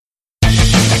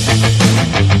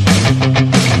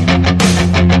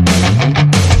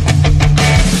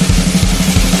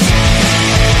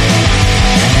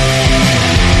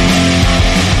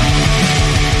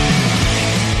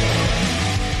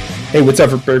Hey, what's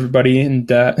up, everybody? And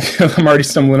I'm already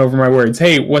stumbling over my words.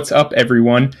 Hey, what's up,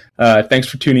 everyone? Thanks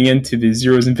for tuning in to the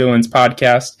Zeros and Villains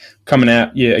podcast. Coming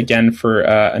at you again for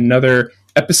another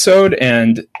episode.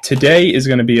 And today is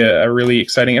going to be a really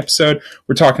exciting episode.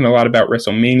 We're talking a lot about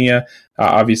WrestleMania.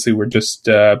 Obviously, we're just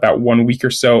about 1 week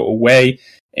or so away.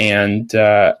 And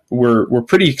we're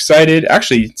pretty excited.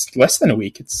 Actually, it's less than a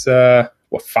week. It's,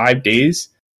 5 days?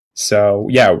 So,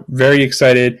 yeah, very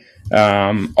excited.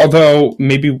 Although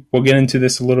maybe we'll get into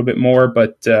this a little bit more,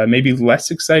 but maybe less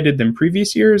excited than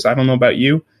previous years. I don't know about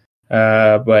you,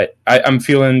 but I'm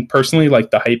feeling personally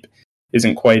like the hype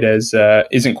isn't quite as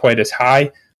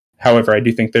high. However, I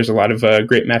do think there's a lot of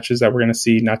great matches that we're going to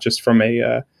see, not just from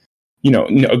a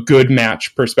good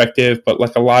match perspective, but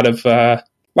like a lot of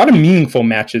meaningful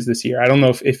matches this year. I don't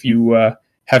know if you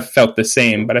have felt the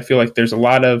same, but I feel like there's a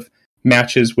lot of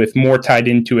matches with more tied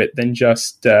into it than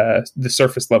just the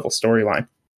surface level storyline.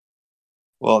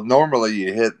 Well, normally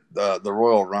you hit the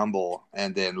Royal Rumble,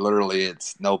 and then literally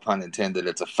it's, no pun intended,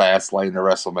 it's a fast lane to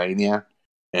WrestleMania.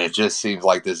 And it just seems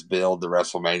like this build to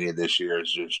WrestleMania this year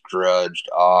is just drudged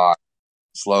on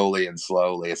slowly and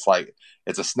slowly. It's like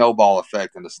it's a snowball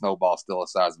effect, and the snowball's still the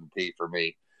size of a pea for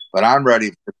me. But I'm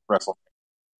ready for WrestleMania.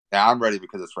 Now I'm ready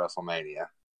because it's WrestleMania.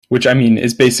 Which, I mean,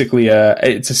 is basically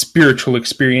it's a spiritual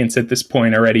experience at this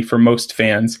point already for most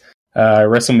fans.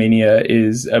 WrestleMania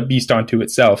is a beast unto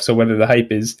itself. So whether the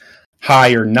hype is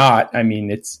high or not, I mean,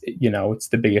 it's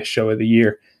the biggest show of the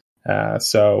year.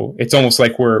 So it's almost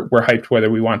like we're hyped whether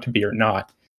we want to be or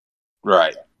not.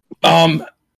 Right.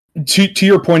 To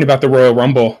your point about the Royal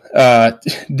Rumble,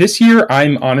 this year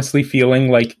I'm honestly feeling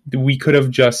like we could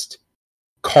have just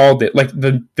called it. Like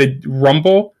the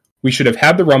Rumble, we should have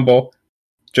had the Rumble,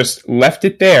 just left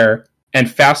it there and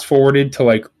fast forwarded to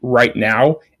like right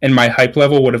now, and my hype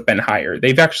level would have been higher.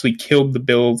 They've actually killed the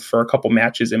build for a couple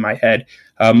matches in my head.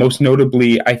 Most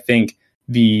notably, I think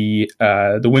the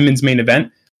women's main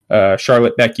event,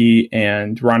 Charlotte, Becky,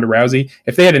 and Ronda Rousey.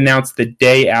 If they had announced the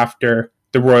day after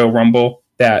the Royal Rumble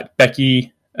that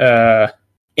Becky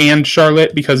and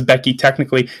Charlotte, because Becky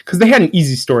technically, because they had an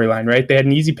easy storyline, right? They had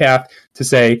an easy path to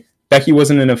say, Becky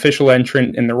wasn't an official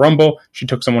entrant in the Rumble. She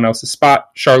took someone else's spot.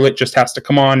 Charlotte just has to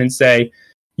come on and say,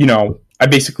 I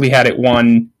basically had it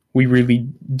won. We really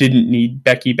didn't need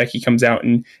Becky. Becky comes out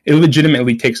and it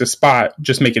legitimately takes a spot.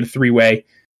 Just make it a three-way.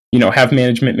 Have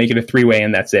management make it a three-way,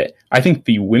 and that's it. I think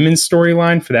the women's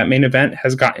storyline for that main event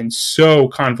has gotten so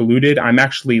convoluted. I'm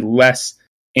actually less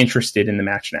interested in the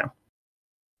match now.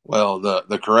 Well,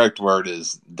 the correct word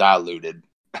is diluted.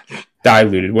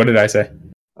 Diluted. What did I say?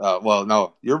 Well,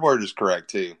 no, your word is correct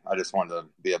too. I just wanted to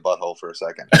be a butthole for a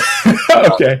second.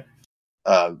 Okay.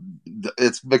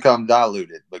 It's become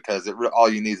diluted because all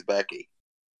you need is Becky.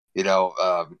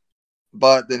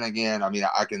 But then again, I mean,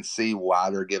 I can see why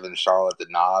they're giving Charlotte the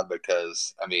nod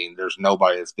because, I mean, there's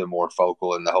nobody that's been more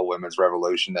vocal in the whole women's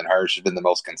revolution than her. She's been the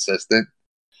most consistent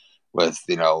with,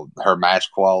 her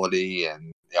match quality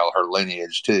and, her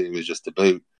lineage too is just to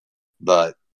boot.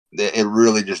 But it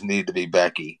really just needed to be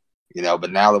Becky.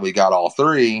 But now that we got all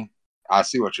three, I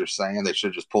see what you're saying. They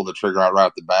should just pull the trigger out right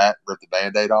off the bat, rip the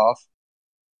Band-Aid off.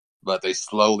 But they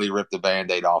slowly ripped the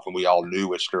Band-Aid off, and we all knew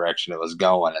which direction it was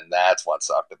going, and that's what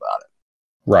sucked about it.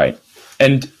 Right.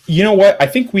 And you know what? I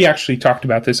think we actually talked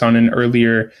about this on an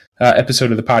earlier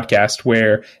episode of the podcast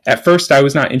where at first I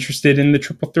was not interested in the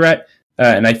triple threat,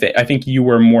 and I think you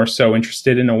were more so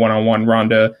interested in a one-on-one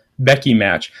Ronda Becky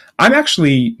match. I'm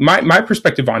actually, my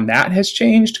perspective on that has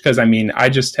changed because, I mean, I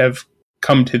just have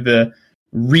come to the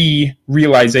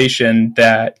realization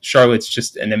that Charlotte's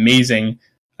just an amazing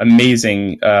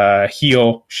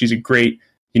heel. She's a great,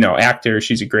 actor.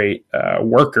 She's a great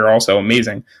worker, also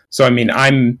amazing. So, I mean,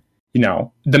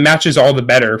 the match is all the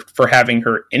better for having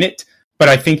her in it. But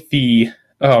I think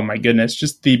oh my goodness,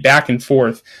 just the back and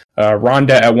forth.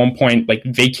 Ronda at one point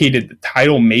vacated the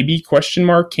title, maybe ?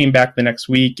 Came back the next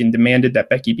week and demanded that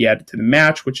Becky be added to the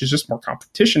match, which is just more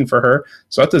competition for her.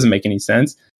 So that doesn't make any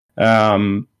sense.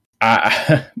 Man,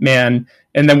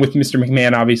 and then with Mr.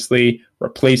 McMahon obviously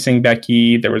replacing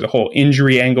Becky, there was a whole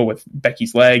injury angle with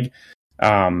Becky's leg.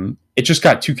 It just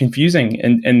got too confusing,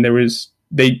 and there was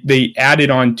they added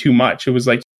on too much. It was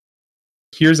like,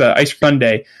 here's a ice cream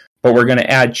sundae, but we're going to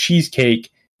add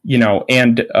cheesecake,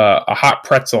 and a hot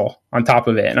pretzel on top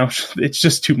of it. And it's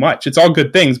just too much. It's all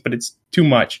good things, but it's too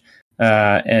much.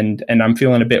 And I'm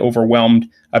feeling a bit overwhelmed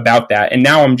about that. And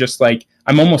now I'm just like,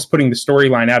 I'm almost putting the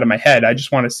storyline out of my head. I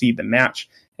just want to see the match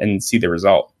and see the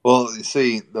result. Well, you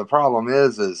see, the problem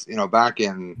is back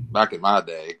in my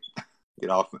day,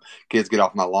 kids get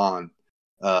off my lawn.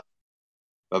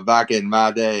 But back in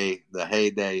my day, the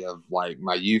heyday of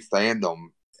my youth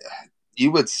fandom,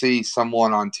 you would see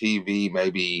someone on TV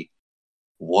maybe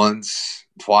once,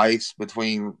 twice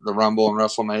between the Rumble and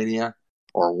WrestleMania,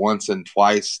 or once and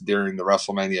twice during the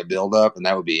WrestleMania build-up, and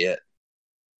that would be it.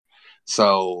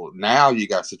 So now you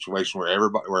got a situation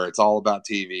where it's all about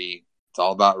TV, it's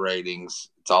all about ratings,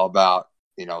 it's all about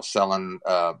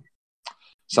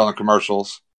selling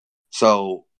commercials.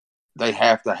 So they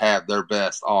have to have their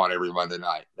best on every Monday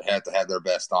night. They have to have their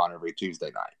best on every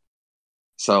Tuesday night.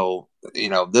 So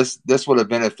this would have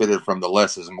benefited from the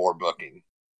less is more booking,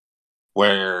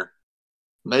 where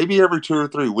maybe every 2 or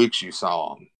 3 weeks you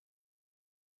saw them,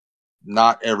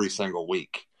 not every single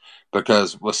week.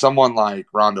 Because with someone like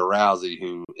Ronda Rousey,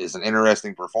 who is an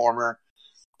interesting performer,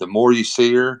 the more you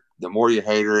see her, the more you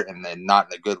hate her, and then not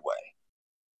in a good way,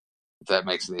 if that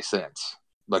makes any sense.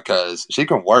 Because she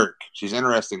can work. She's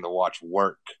interesting to watch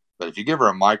work. But if you give her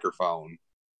a microphone,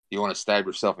 you want to stab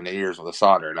yourself in the ears with a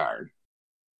soldering iron.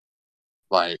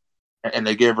 And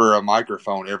they give her a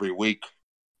microphone every week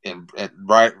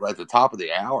right at the top of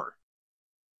the hour.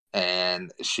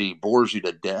 And she bores you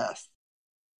to death.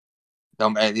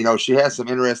 And, she has some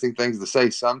interesting things to say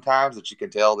sometimes that you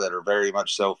can tell that are very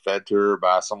much so fed to her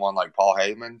by someone like Paul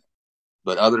Heyman.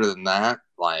 But other than that,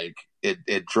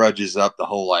 it drudges up the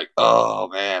whole, oh,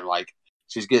 man,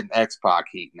 she's getting X-Pac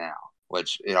heat now,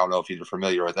 which I don't know if you're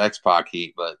familiar with X-Pac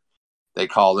heat, but they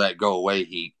call that go-away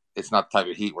heat. It's not the type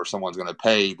of heat where someone's going to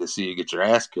pay to see you get your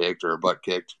ass kicked or butt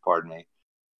kicked, pardon me.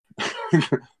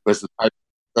 But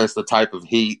it's the type of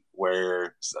heat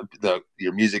where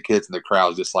your music hits and the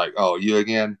crowd's just like, oh, you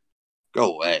again?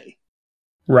 Go away.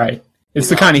 Right. It's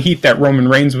the kind of heat that Roman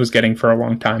Reigns was getting for a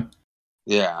long time.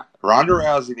 Yeah. Ronda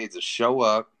Rousey needs to show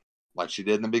up like she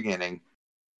did in the beginning,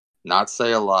 not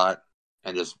say a lot,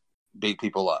 and just beat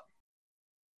people up.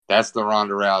 That's the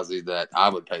Ronda Rousey that I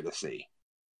would pay to see.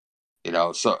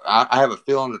 So I have a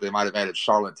feeling that they might have added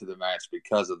Charlotte to the match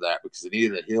because of that, because they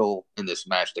needed a heel in this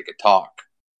match that could talk.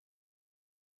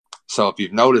 So if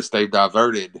you've noticed, they've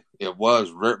diverted. It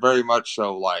was very much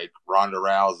so like Ronda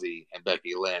Rousey and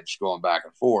Becky Lynch going back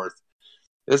and forth.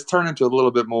 It's turned into a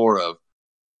little bit more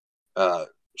of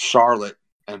Charlotte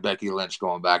and Becky Lynch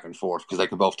going back and forth because they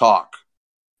can both talk.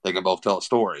 They can both tell a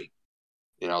story.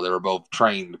 They were both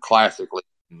trained classically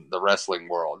in the wrestling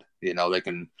world. They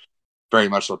can very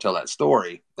much so tell that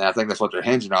story. And I think that's what they're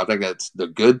hinging on. I think that's the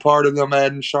good part of them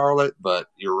adding Charlotte, but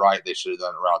you're right. They should have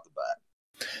done it right off the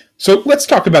bat. So let's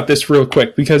talk about this real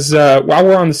quick, because while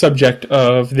we're on the subject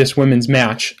of this women's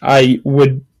match, I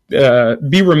would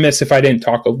be remiss if I didn't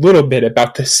talk a little bit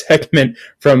about this segment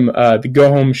from the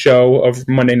go-home show of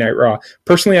Monday Night Raw.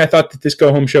 Personally, I thought that this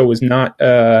go-home show was not...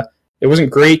 it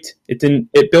wasn't great.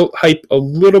 It built hype a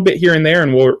little bit here and there,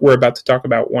 and we're about to talk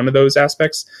about one of those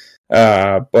aspects.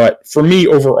 But for me,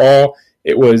 overall,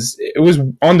 it was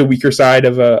on the weaker side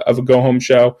of a go-home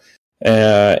show,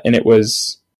 and it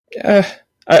was...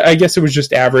 I guess it was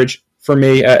just average for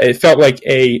me. It felt like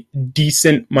a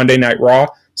decent Monday Night Raw.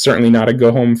 Certainly not a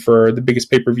go-home for the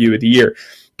biggest pay-per-view of the year.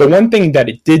 The one thing that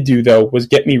it did do, though, was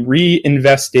get me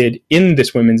reinvested in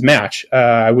this women's match.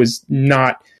 I was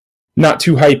not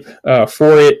too hype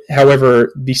for it.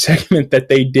 However, the segment that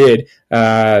they did,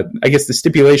 I guess the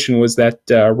stipulation was that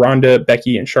Ronda,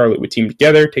 Becky, and Charlotte would team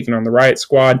together, taking on the Riot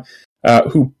Squad.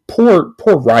 Poor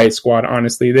Riot Squad,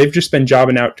 honestly. They've just been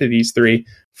jobbing out to these three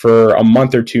for a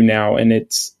month or two now, and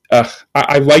it's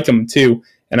I like them too,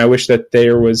 and I wish that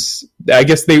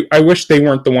I wish they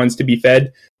weren't the ones to be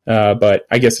fed, but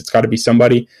I guess it's got to be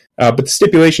somebody. But the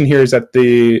stipulation here is that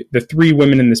the three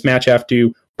women in this match have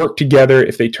to work together.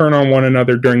 If they turn on one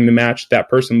another during the match, that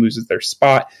person loses their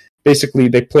spot. Basically,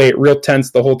 they play it real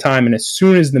tense the whole time, and as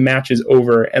soon as the match is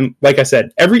over, and like I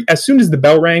said, as soon as the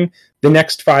bell rang, the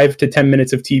next 5 to 10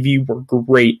 minutes of TV were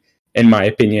great, in my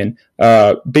opinion.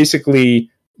 Basically,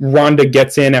 Ronda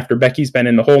gets in after Becky's been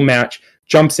in the whole match,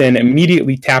 jumps in,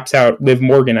 immediately taps out Liv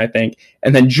Morgan, I think,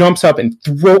 and then jumps up and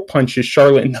throat punches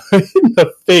Charlotte in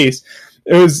the face.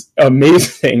 It was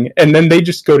amazing. And then they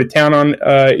just go to town on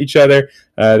each other.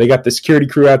 They got the security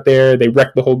crew out there. They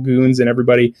wreck the whole goons and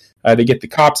everybody. They get the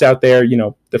cops out there.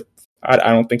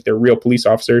 I don't think they're real police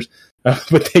officers,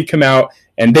 but they come out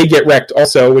and they get wrecked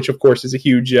also, which of course is a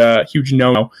huge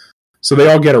no-no. So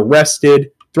they all get arrested,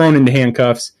 thrown into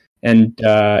handcuffs, and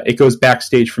it goes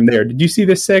backstage from there. Did you see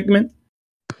this segment?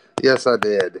 Yes, I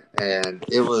did. And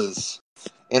it was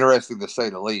interesting to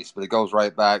say the least, but it goes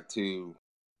right back to,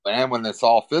 man, when it's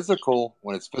all physical,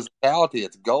 when it's physicality,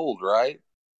 it's gold, right?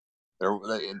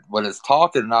 When it's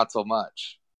talking, not so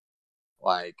much.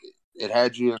 Like, it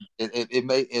had you,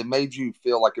 it made you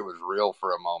feel like it was real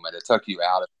for a moment. It took you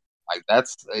out of it. Like,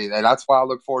 that's why I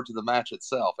look forward to the match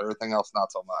itself. Everything else,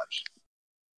 not so much.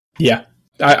 Yeah,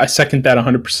 I second that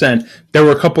 100%. There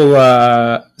were a couple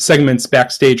segments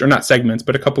backstage, or not segments,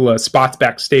 but a couple of spots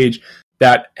backstage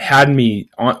that had me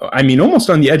on, I mean, almost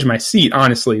on the edge of my seat,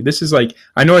 honestly. This is like,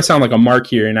 I know I sound like a mark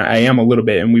here, and I am a little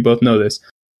bit, and we both know this,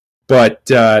 but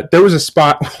there was a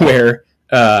spot where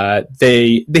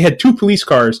they had 2 police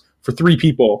cars for 3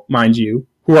 people, mind you,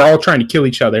 who are all trying to kill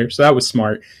each other, so that was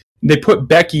smart. They put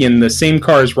Becky in the same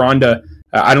car as Ronda.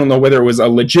 I don't know whether it was a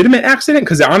legitimate accident,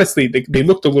 because honestly, they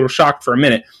looked a little shocked for a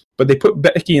minute, but they put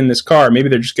Becky in this car. Maybe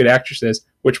they're just good actresses,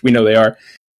 which we know they are.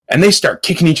 And they start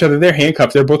kicking each other. They're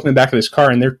handcuffed. They're both in the back of this car,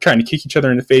 and they're trying to kick each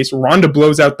other in the face. Ronda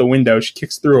blows out the window. She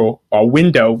kicks through a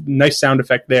window. Nice sound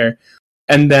effect there.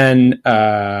 And then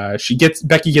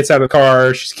Becky gets out of the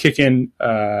car. She's kicking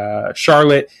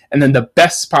Charlotte. And then the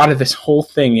best spot of this whole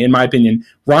thing, in my opinion,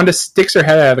 Ronda sticks her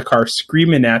head out of the car,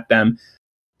 screaming at them.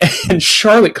 And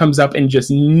Charlotte comes up and just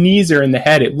knees her in the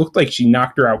head. It looked like she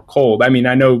knocked her out cold. I mean,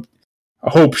 I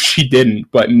hope she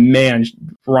didn't, but man,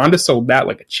 Ronda sold that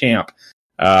like a champ.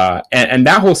 And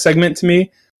that whole segment, to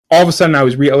me, all of a sudden I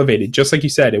was re-elevated. Just like you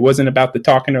said, it wasn't about the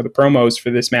talking or the promos for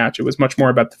this match. It was much more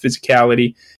about the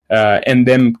physicality and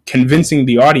them convincing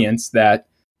the audience that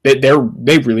they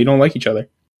really don't like each other.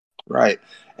 Right.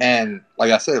 And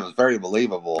like I said, it was very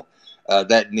believable.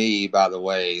 That knee, by the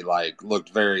way, like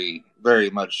looked very,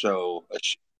 very much so,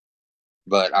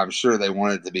 but I'm sure they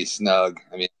wanted to be snug.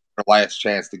 I mean, their last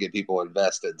chance to get people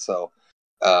invested. So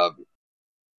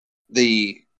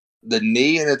the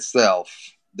knee in itself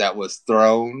that was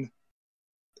thrown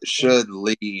should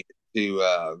lead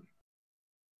to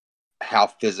how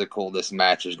physical this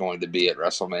match is going to be at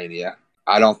WrestleMania.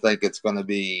 I don't think it's going to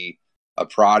be a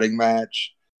prodding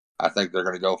match. I think they're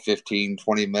going to go 15,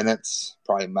 20 minutes,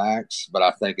 probably max, but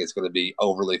I think it's going to be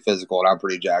overly physical, and I'm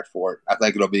pretty jacked for it. I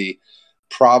think it'll be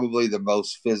probably the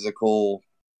most physical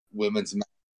women's match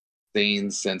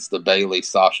seen since the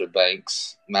Bayley-Sasha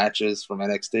Banks matches from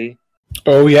NXT.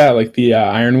 Oh, yeah, like the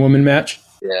Iron Woman match?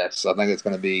 Yes, I think it's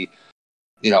going to be,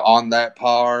 on that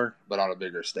par, but on a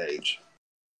bigger stage.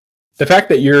 The fact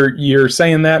that you're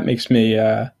saying that makes me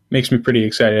pretty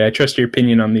excited. I trust your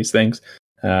opinion on these things.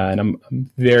 And I'm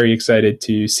very excited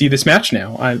to see this match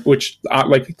now, which,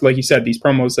 like you said, these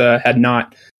promos had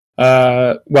not,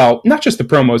 not just the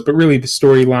promos, but really the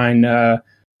storyline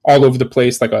all over the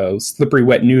place, like a slippery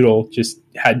wet noodle,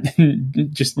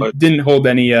 didn't hold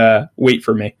any weight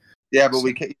for me. Yeah, but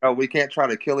we can't try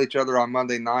to kill each other on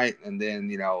Monday night and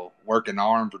then work an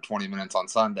arm for 20 minutes on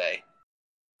Sunday.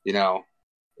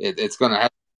 It's going to happen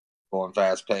and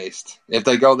fast paced. If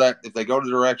they go the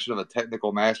direction of a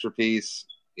technical masterpiece,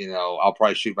 I'll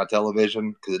probably shoot my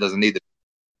television because it doesn't need the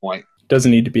point. Doesn't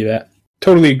need to be that.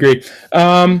 Totally agree.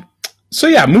 So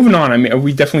yeah, moving on. I mean,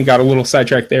 we definitely got a little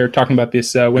sidetracked there talking about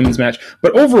this women's match.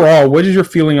 But overall, what is your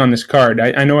feeling on this card?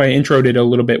 I know I introed it a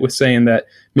little bit with saying that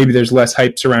maybe there's less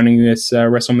hype surrounding this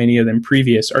WrestleMania than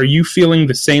previous. Are you feeling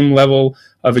the same level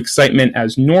of excitement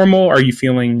as normal? Are you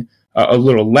feeling a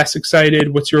little less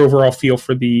excited? What's your overall feel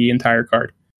for the entire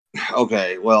card?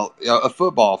 Okay, well, a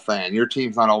football fan, your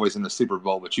team's not always in the Super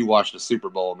Bowl, but you watch the Super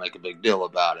Bowl and make a big deal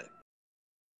about it.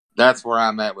 That's where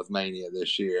I'm at with Mania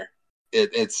this year.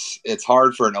 It's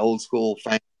hard for an old school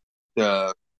fan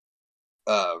to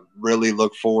really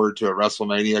look forward to a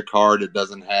WrestleMania card that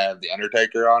doesn't have The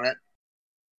Undertaker on it,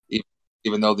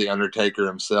 even though The Undertaker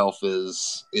himself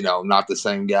is, not the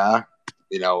same guy.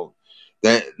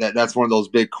 That's one of those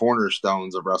big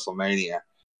cornerstones of WrestleMania.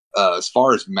 As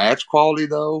far as match quality,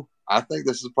 though, I think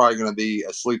this is probably going to be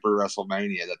a sleeper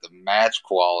WrestleMania, that the match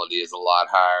quality is a lot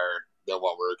higher than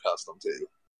what we're accustomed to.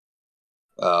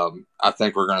 I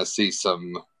think we're going to see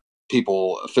some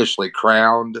people officially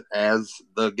crowned as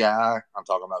the guy. I'm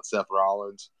talking about Seth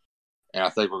Rollins. And I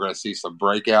think we're going to see some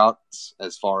breakouts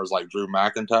as far as like Drew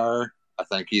McIntyre. I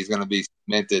think he's going to be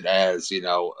cemented as,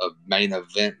 a main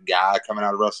event guy coming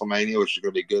out of WrestleMania, which is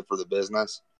going to be good for the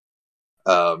business.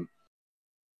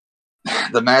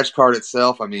 The match card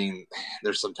itself, I mean,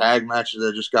 there's some tag matches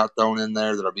that just got thrown in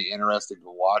there that'll be interesting to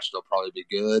watch. They'll probably be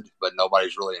good, but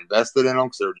nobody's really invested in them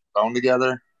because they're thrown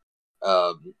together.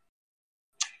 And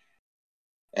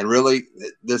really,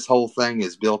 this whole thing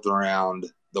is built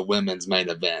around the women's main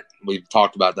event. We've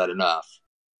talked about that enough.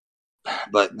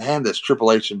 But, man, this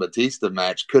Triple H and Batista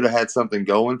match could have had something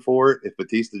going for it if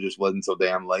Batista just wasn't so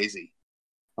damn lazy.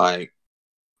 Like,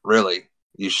 really.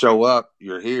 You show up,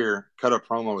 you're here, cut a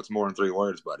promo with more than 3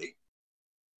 words, buddy.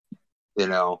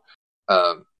 And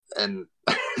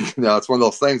it's one of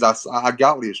those things. I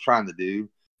got what he was trying to do.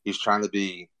 He's trying to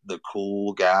be the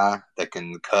cool guy that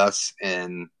can cuss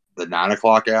in the 9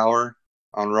 o'clock hour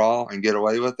on Raw and get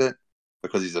away with it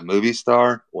because he's a movie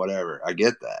star. Whatever, I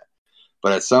get that.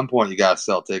 But at some point, you got to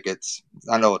sell tickets.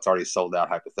 I know it's already sold out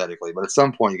hypothetically, but at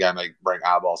some point, you got to bring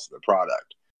eyeballs to the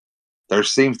product. There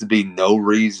seems to be no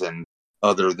reason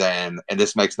other than, and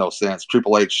this makes no sense,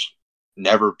 Triple H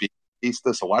never beat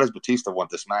Batista, so why does Batista want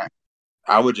this match?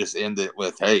 I would just end it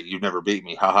with, hey, you've never beat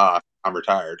me. Haha, I'm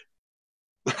retired.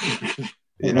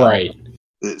 Right.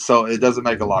 So it doesn't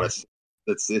make a lot of sense.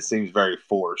 It seems very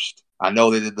forced. I know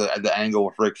they did the angle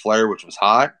with Ric Flair, which was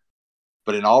hot,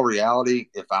 but in all reality,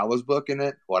 if I was booking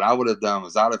it, what I would have done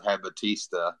was I'd have had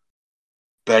Batista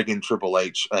begging Triple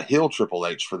H, a heel Triple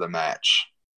H, for the match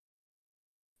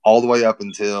all the way up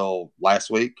until last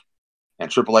week,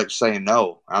 and Triple H saying,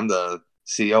 no, I'm the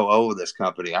COO of this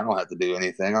company. I don't have to do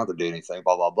anything. I don't have to do anything,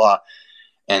 blah, blah, blah.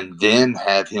 And then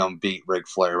have him beat Ric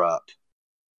Flair up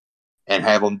and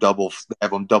have him double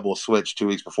switch 2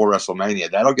 weeks before WrestleMania.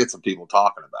 That'll get some people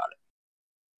talking about it.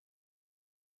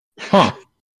 Huh.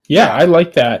 Yeah, I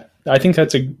like that. I think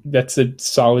that's a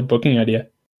solid booking idea.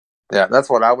 Yeah, that's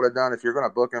what I would have done. If you're going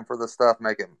to book him for this stuff,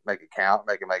 make it count,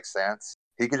 make it make sense.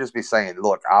 He could just be saying,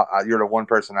 look, you're the one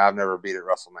person I've never beat at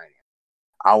WrestleMania.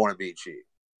 I want to beat you.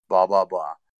 Blah, blah,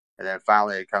 blah. And then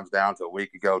finally it comes down to a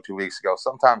week ago, 2 weeks ago,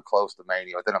 sometime close to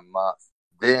Mania, within a month.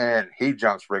 Then he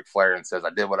jumps Ric Flair and says, I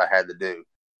did what I had to do.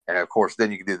 And, of course,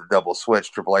 then you can do the double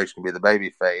switch. Triple H can be the baby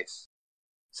face,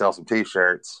 sell some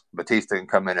T-shirts. Batista can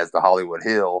come in as the Hollywood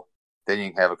heel. Then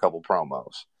you can have a couple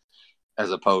promos.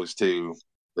 As opposed to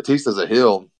Batista's a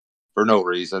heel for no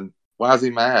reason. Why is he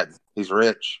mad? He's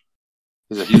rich.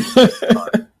 He's a huge star.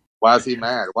 Why is he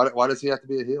mad? Why does he have to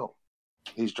be a heel?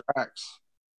 He's Drax.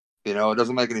 It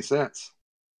doesn't make any sense.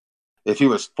 If he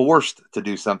was forced to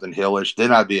do something heelish,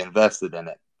 then I'd be invested in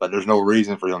it. But there's no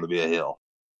reason for him to be a heel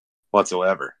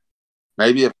whatsoever.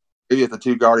 Maybe if the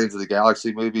two Guardians of the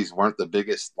Galaxy movies weren't the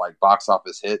biggest box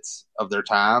office hits of their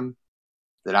time,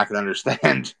 then I can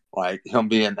understand him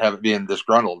being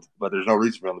disgruntled. But there's no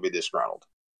reason for him to be disgruntled.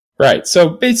 Right. So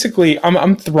basically,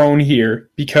 I'm thrown here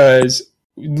because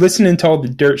listening to all the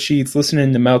dirt sheets,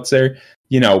 listening to Meltzer,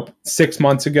 6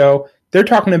 months ago, they're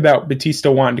talking about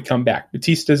Batista wanting to come back.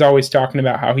 Batista's always talking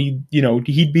about how he'd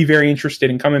be very interested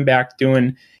in coming back,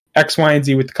 doing X, Y, and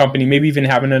Z with the company, maybe even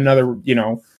having another,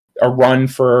 a run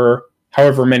for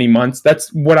however many months.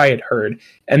 That's what I had heard.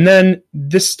 And then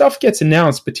this stuff gets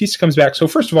announced. Batista comes back. So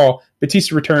first of all,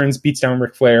 Batista returns, beats down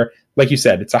Ric Flair. Like you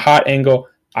said, it's a hot angle.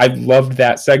 I loved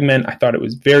that segment. I thought it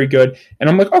was very good. And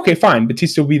I'm like, okay, fine.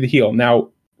 Batista will be the heel. Now,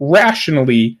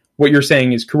 rationally, what you're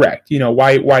saying is correct.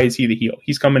 Why is he the heel?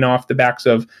 He's coming off the backs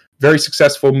of very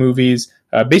successful movies,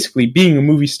 basically being a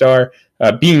movie star,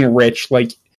 being rich.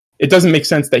 It doesn't make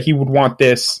sense that he would want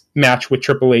this match with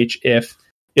Triple H if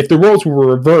the roles were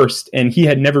reversed and he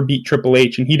had never beat Triple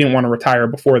H and he didn't want to retire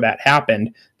before that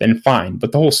happened, then fine.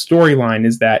 But the whole storyline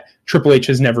is that Triple H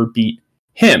has never beat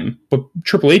him, but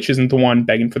Triple H isn't the one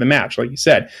begging for the match, like you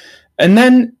said. And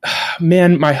then,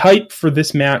 man, my hype for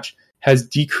this match has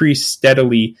decreased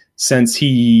steadily since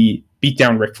he beat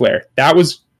down Ric Flair. That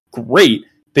was great.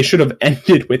 They should have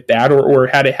ended with that or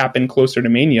had it happen closer to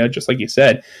Mania, just like you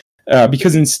said.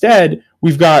 Because instead,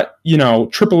 we've got,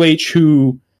 Triple H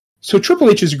So Triple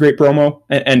H is a great promo,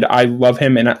 and I love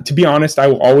him. And to be honest, I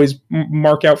will always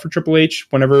mark out for Triple H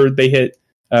whenever they hit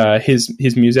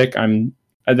his music.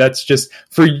 That's just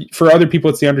for other people,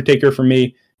 it's The Undertaker. For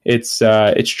me, it's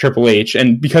Triple H,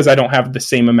 and because I don't have the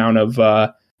same amount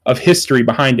of history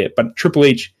behind it, but Triple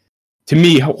H to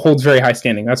me holds very high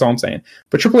standing. That's all I'm saying.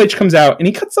 But Triple H comes out and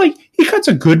he cuts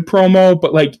a good promo,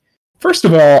 but first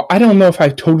of all, I don't know if I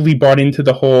totally bought into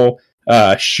the whole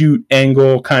shoot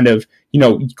angle, kind of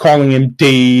calling him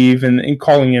Dave and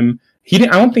calling him I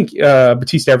don't think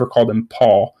Batista ever called him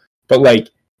Paul, but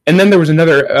and then there was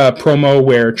another promo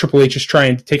where Triple H is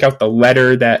trying to take out the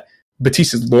letter that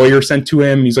Batista's lawyer sent to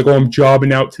him. He's like, "Oh, I'm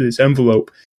jobbing out to this envelope,"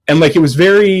 and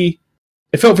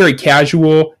it felt very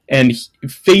casual, and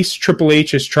face Triple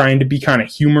H is trying to be kind of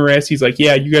humorous. He's like,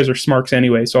 "Yeah, you guys are smarks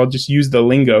anyway, so I'll just use the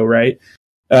lingo," right?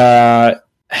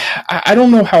 I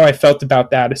don't know how I felt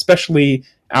about that, especially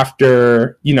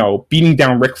after, beating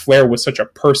down Ric Flair was such a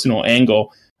personal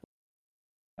angle.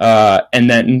 And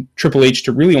then Triple H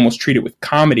to really almost treat it with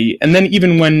comedy. And then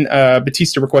even when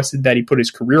Batista requested that he put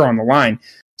his career on the line,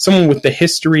 someone with the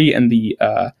history and the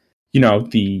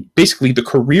basically the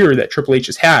career that Triple H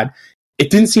has had, it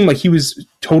didn't seem like he was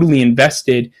totally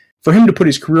invested. For him to put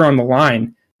his career on the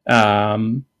line,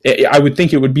 I would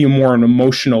think it would be more an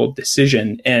emotional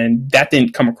decision, and that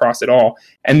didn't come across at all.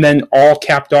 And then all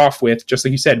capped off with, just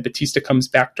like you said, Batista comes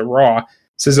back to Raw,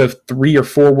 says a 3 or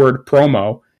 4 word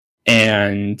promo,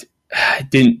 and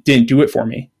didn't do it for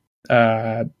me.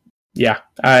 Yeah,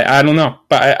 I don't know.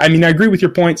 But I mean, I agree with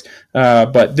your points.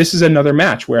 But this is another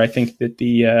match where I think that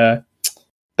the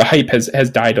hype has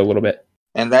died a little bit.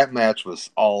 And that match was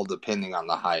all depending on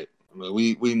the hype. I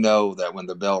mean, we know that when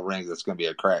the bell rings, it's going to be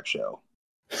a crap show.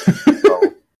 So,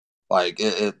 like,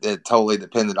 it totally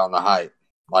depended on the hype.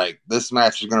 Like, this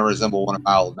match is going to resemble one of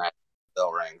my old matches.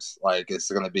 Bell rings. Like,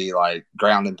 it's going to be like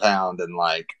ground and pound, and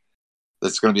like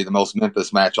it's going to be the most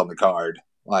Memphis match on the card.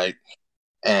 Like,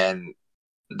 and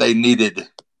they needed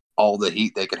all the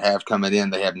heat they could have coming in.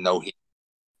 They have no heat.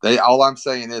 All I'm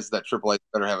saying is that Triple H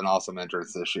better have an awesome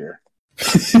entrance this year.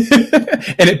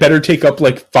 And it better take up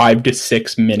like 5 to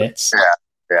 6 minutes.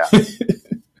 Yeah.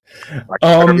 Like,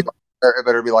 it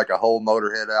better be like a whole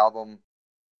Motorhead album.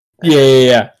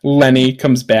 Yeah. Lenny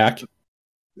comes back.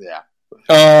 Yeah.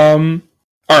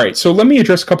 All right, so let me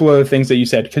address a couple other things that you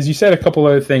said, because you said a couple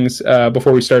other things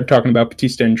before we started talking about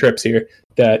Batista and Trips here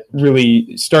that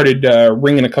really started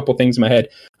ringing a couple things in my head.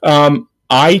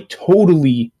 I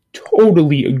totally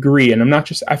agree, and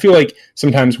I feel like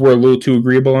sometimes we're a little too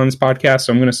agreeable on this podcast,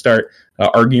 so I'm going to start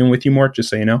arguing with you more, just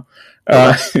so you know.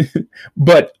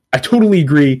 But I totally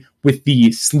agree with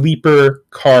the sleeper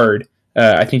card,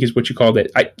 I think is what you called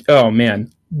it. Oh, man.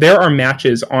 There are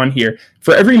matches on here.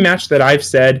 For every match that I've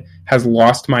said has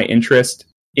lost my interest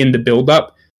in the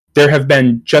build-up, there have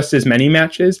been just as many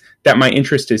matches that my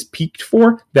interest has peaked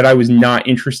for that I was not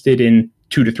interested in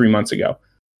 2 to 3 months ago.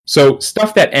 So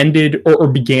stuff that ended or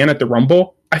began at the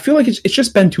Rumble, I feel like it's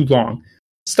just been too long.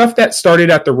 Stuff that started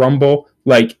at the Rumble,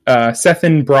 like Seth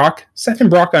and Brock,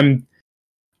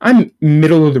 I'm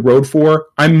middle of the road for.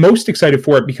 I'm most excited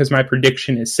for it because my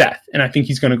prediction is Seth, and I think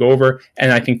he's going to go over,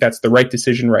 and I think that's the right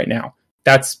decision right now.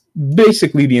 That's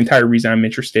basically the entire reason I'm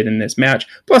interested in this match.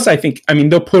 Plus,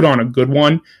 they'll put on a good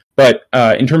one, but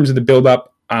in terms of the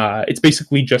build-up, it's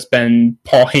basically just been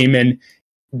Paul Heyman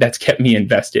that's kept me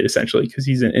invested, essentially, because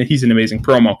he's an amazing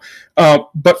promo.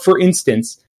 But for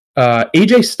instance,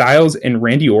 AJ Styles and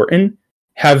Randy Orton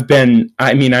have been,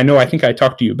 I think I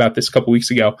talked to you about this a couple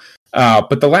weeks ago,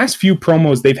 but the last few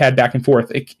promos they've had back and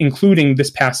forth, including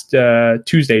this past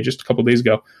Tuesday, just a couple days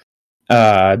ago,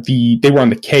 they were on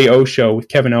the KO show with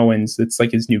Kevin Owens. That's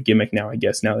like his new gimmick now, I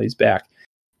guess, now that he's back.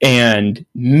 And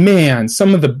man,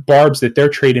 some of the barbs that they're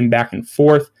trading back and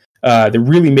forth, they're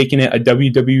really making it a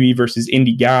WWE versus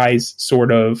indie guys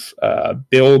sort of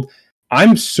build.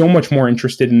 I'm so much more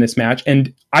interested in this match.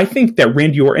 And I think that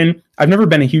Randy Orton, I've never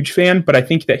been a huge fan, but I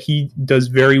think that he does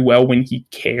very well when he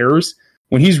cares.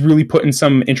 When he's really putting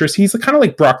some interest, he's kind of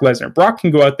like Brock Lesnar. Brock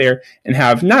can go out there and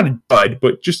have not a bud,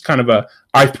 but just kind of a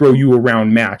I throw you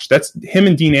around match. That's him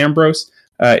and Dean Ambrose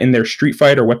in their Street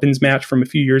Fight or Weapons match from a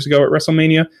few years ago at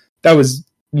WrestleMania. That was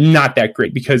not that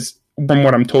great because from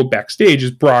what I'm told backstage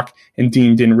is Brock and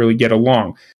Dean didn't really get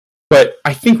along. But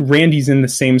I think Randy's in the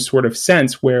same sort of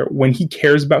sense where when he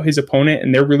cares about his opponent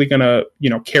and they're really going to,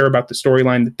 care about the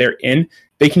storyline that they're in,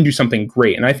 they can do something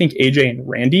great. And I think AJ and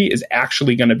Randy is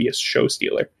actually going to be a show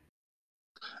stealer.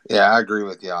 Yeah, I agree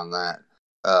with you on that.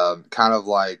 Kind of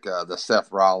like the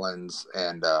Seth Rollins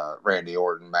and Randy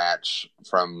Orton match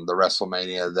from the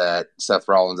WrestleMania that Seth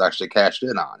Rollins actually cashed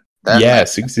in on.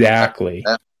 Exactly.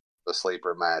 That was the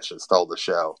sleeper match that stole the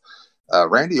show.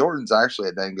 Randy Orton's actually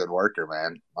a dang good worker,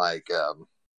 man. Like,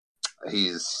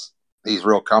 he's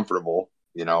real comfortable,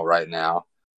 right now.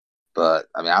 But,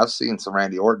 I've seen some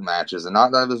Randy Orton matches, and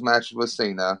not none of his matches with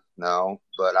Cena, no.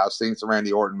 But I've seen some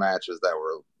Randy Orton matches that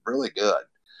were really good.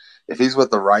 If he's with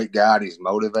the right guy and he's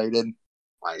motivated,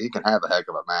 he can have a heck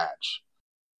of a match.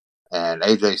 And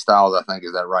AJ Styles, I think,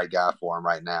 is that right guy for him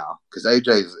right now. Because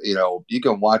AJ's, you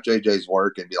can watch AJ's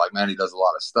work and be like, man, he does a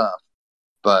lot of stuff.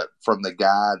 But from the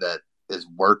guy that is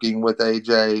working with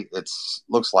AJ,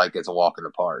 looks like it's a walk in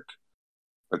the park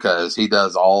because he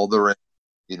does all the risk.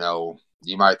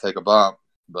 You might take a bump,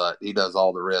 but he does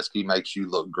all the risk. He makes you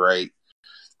look great,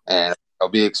 and I'll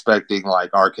be expecting like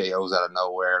RKO's out of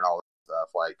nowhere and all that stuff.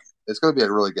 Like, it's going to be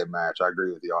a really good match. I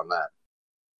agree with you on that.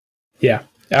 Yeah,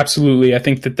 absolutely. I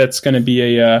think that's going to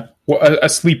be a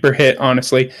sleeper hit,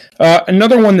 honestly.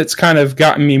 Another one that's kind of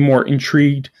gotten me more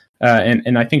intrigued,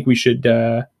 and I think we should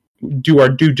do our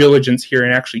due diligence here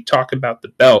and actually talk about the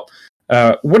belt.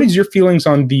 What is your feelings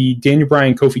on the Daniel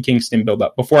Bryan Kofi Kingston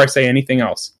build-up? Before I say anything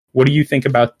else, what do you think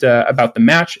about the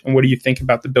match, and what do you think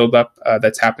about the build-up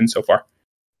that's happened so far?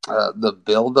 The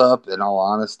build-up, in all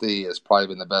honesty, has probably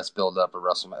been the best build-up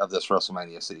of this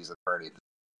WrestleMania season for anything.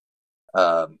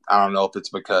 I don't know if it's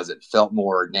because it felt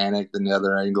more organic than the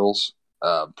other angles.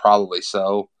 Probably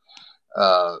so.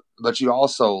 But you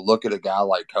also look at a guy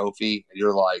like Kofi, and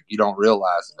you're like, you don't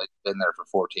realize that he's been there for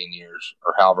 14 years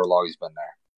or however long he's been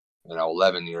there.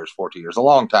 11 years, 14 years, a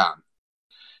long time.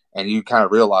 And you kind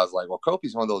of realize, like, well,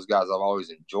 Kofi's one of those guys I've always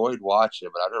enjoyed watching,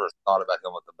 but I've never thought about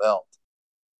him with the belt.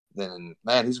 Then,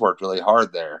 man, he's worked really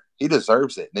hard there. He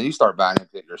deserves it. Then you start buying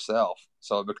into it yourself.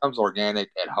 So it becomes organic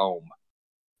at home.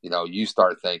 You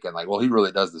start thinking, like, well, he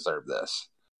really does deserve this.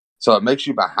 So it makes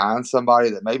you behind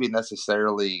somebody that maybe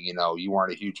necessarily, you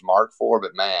weren't a huge mark for,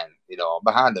 but, man, I'm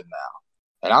behind him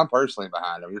now. And I'm personally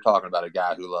behind him. You're talking about a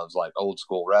guy who loves, like, old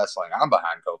school wrestling. I'm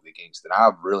behind Kofi Kingston.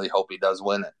 I really hope he does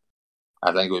win it.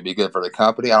 I think it would be good for the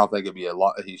company. I don't think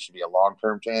he should be a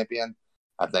long-term champion.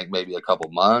 I think maybe a couple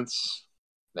months,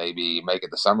 maybe make it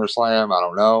to SummerSlam. I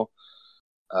don't know.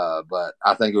 But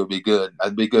I think it would be good.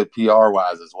 It'd be good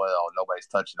PR-wise as well. Nobody's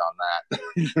touching on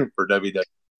that for WWE.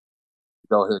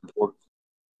 Go ahead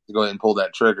and pull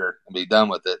that trigger and be done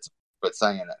with it. Quit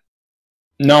saying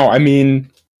it. No, I mean,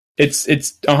 it's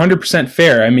 100%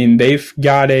 fair. I mean, they've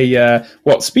got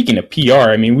speaking of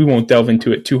PR, I mean, we won't delve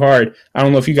into it too hard. I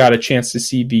don't know if you got a chance to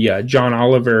see the John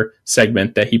Oliver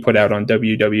segment that he put out on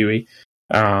WWE.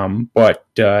 But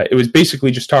it was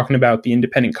basically just talking about the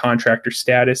independent contractor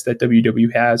status that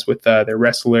WWE has with their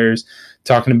wrestlers,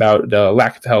 talking about the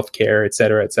lack of health care, et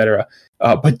cetera, et cetera.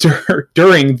 But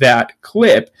during that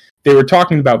clip, they were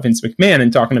talking about Vince McMahon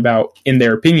and talking about, in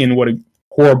their opinion, what a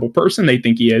horrible person they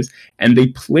think he is. And they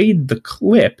played the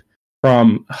clip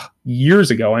from years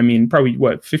ago. I mean, probably,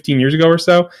 15 years ago or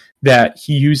so, that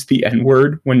he used the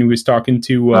N-word when he was talking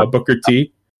to Booker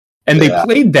T. And they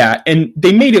played that, and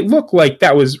they made it look like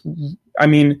that was, I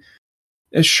mean,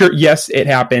 sure, yes, it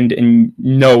happened, and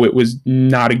no, it was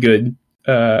not a good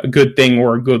thing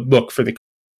or a good look for the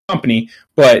company,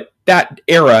 but that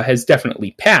era has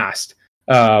definitely passed.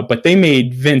 But they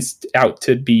made Vince out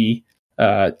to be,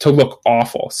 to look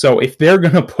awful. So if they're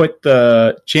going to put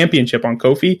the championship on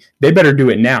Kofi, they better do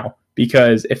it now,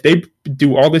 because if they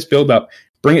do all this build up,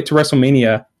 bring it to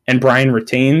WrestleMania, and Bryan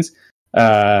retains,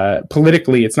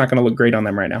 politically, it's not going to look great on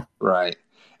them right now. Right.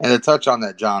 And to touch on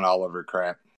that John Oliver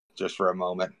crap just for a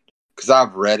moment, because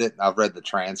I've read it. I've read the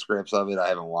transcripts of it. I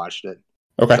haven't watched it.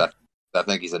 Okay. I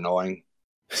think he's annoying.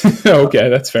 Okay,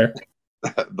 that's fair.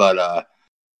 But,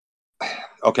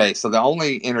 okay, so the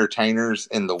only entertainers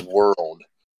in the world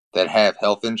that have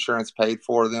health insurance paid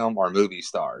for them are movie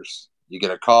stars. You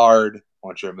get a card,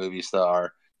 once you're a movie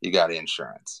star, you got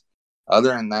insurance. Other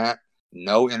than that,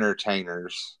 no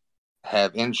entertainers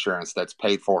have insurance that's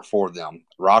paid for them.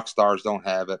 Rock stars don't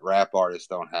have it. Rap artists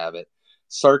don't have it.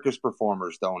 Circus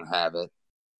performers don't have it.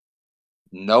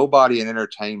 Nobody in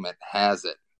entertainment has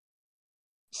it.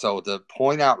 So to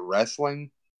point out wrestling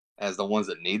as the ones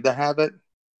that need to have it,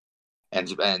 and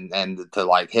to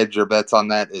like hedge your bets on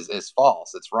that is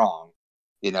false. It's wrong.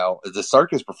 The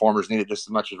circus performers need it just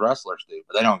as much as wrestlers do,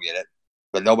 but they don't get it.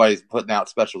 But nobody's putting out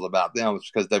specials about them.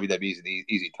 It's because WWE is an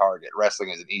easy target.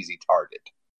 Wrestling is an easy target.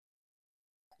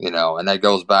 And that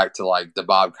goes back to like the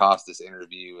Bob Costas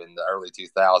interview in the early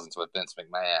 2000s with Vince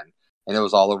McMahon, and it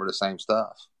was all over the same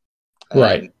stuff. And,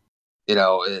 right.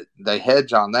 They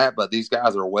hedge on that, but these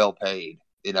guys are well paid,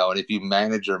 and if you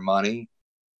manage your money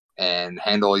and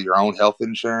handle your own health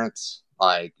insurance,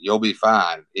 like, you'll be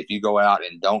fine. If you go out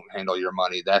and don't handle your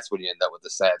money, that's when you end up with the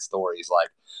sad stories. Like,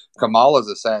 Kamala's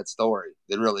a sad story.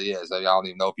 It really is. I don't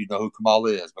even know if you know who Kamala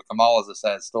is, but Kamala's a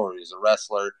sad story. He's a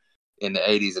wrestler in the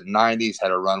 80s and 90s,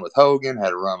 had a run with Hogan,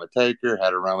 had a run with Taker,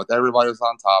 had a run with everybody who was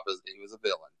on top. He was a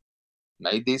villain.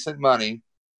 Made decent money,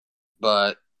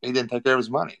 but he didn't take care of his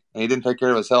money. And he didn't take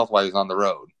care of his health while he was on the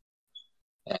road.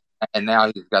 And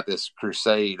now he's got this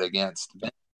crusade against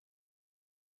Vince,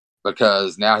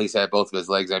 because now he's had both of his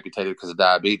legs amputated because of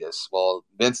diabetes. Well,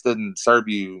 Vince didn't serve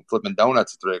you flipping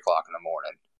donuts at 3 o'clock in the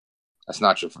morning. That's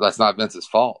not Vince's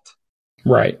fault.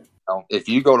 Right. If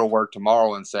you go to work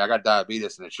tomorrow and say, I got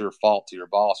diabetes and it's your fault to your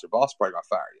boss probably going to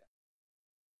fire you.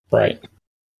 Right.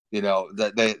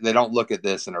 They don't look at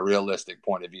this in a realistic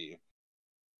point of view.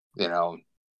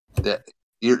 That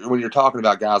when you're talking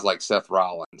about guys like Seth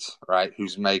Rollins, right,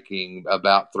 who's making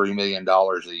about $3 million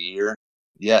a year.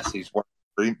 Yes, he's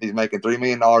making $3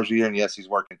 million a year, and yes, he's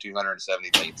working 270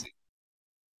 days.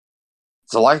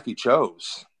 It's a life he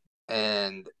chose.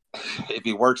 And if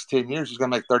he works 10 years, he's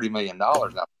going to make $30 million. Now,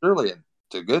 surely,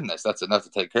 to goodness, that's enough to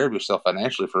take care of yourself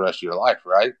financially for the rest of your life,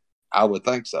 right? I would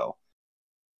think so.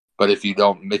 But if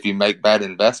you make bad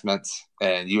investments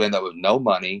and you end up with no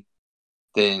money,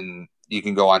 then you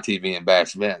can go on TV and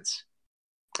bash Vince.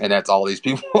 And that's all these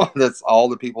people. That's all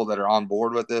the people that are on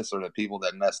board with this, or the people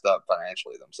that messed up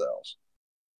financially themselves.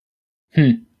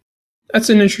 That's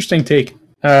an interesting take.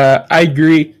 I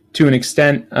agree to an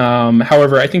extent.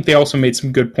 However, I think they also made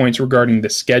some good points regarding the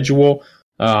schedule.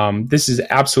 This is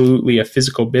absolutely a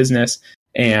physical business.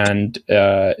 and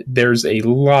there's a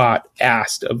lot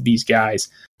asked of these guys,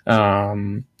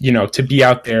 to be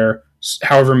out there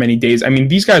however many days. I mean,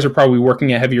 these guys are probably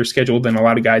working a heavier schedule than a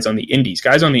lot of guys on the indies.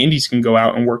 Guys on the indies can go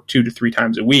out and work 2 to 3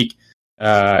 times a week,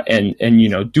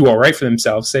 and do all right for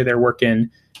themselves. Say they're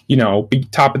working,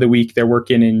 top of the week they're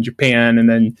working in Japan, and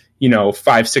then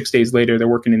 5-6 days later they're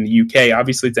working in the UK.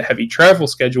 Obviously, it's a heavy travel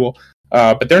schedule,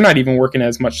 but they're not even working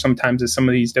as much sometimes as some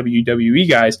of these WWE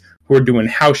guys who are doing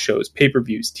house shows,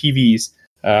 pay-per-views, TVs.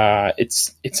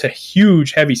 It's a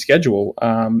huge, heavy schedule.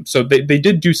 So they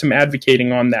did do some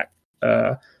advocating on that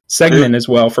segment as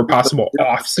well for possible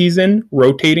off-season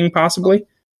rotating, possibly.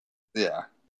 Yeah,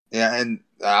 and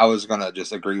I was gonna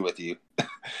just agree with you.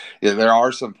 Yeah, there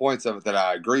are some points of it that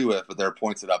I agree with, but there are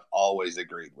points that I've always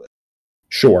agreed with.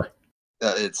 Sure.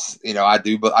 It's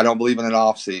but I don't believe in an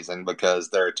off season because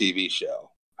they're a TV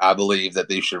show. I believe that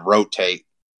they should rotate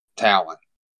talent.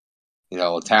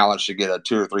 Talent should get a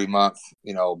 2 or 3 month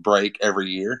break every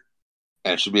year,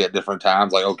 and it should be at different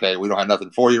times. Like, okay, we don't have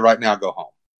nothing for you right now. Go home.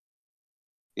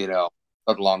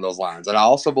 Something along those lines. And I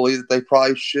also believe that they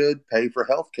probably should pay for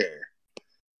health care,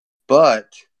 but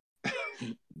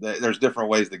there's different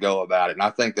ways to go about it. And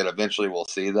I think that eventually we'll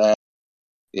see that.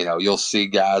 You'll see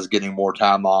guys getting more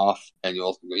time off, and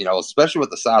you'll especially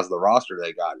with the size of the roster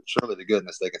they got, surely to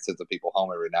goodness they can send some people home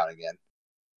every now and again.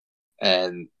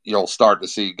 And you'll start to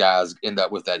see guys end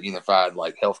up with that unified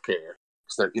health care.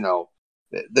 So,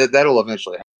 that'll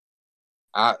eventually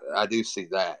happen. I do see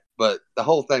that. But the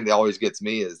whole thing that always gets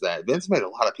me is that Vince made a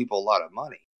lot of people a lot of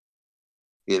money.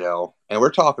 And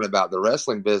we're talking about the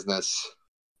wrestling business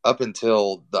up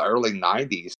until the early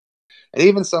 90s, and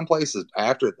even some places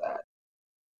after that,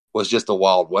 was just a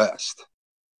Wild West.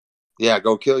 Yeah,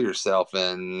 go kill yourself,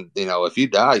 and if you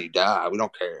die, you die. We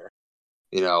don't care.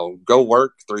 Go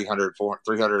work 300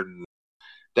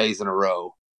 days in a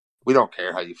row. We don't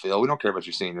care how you feel. We don't care about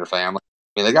you seeing your family.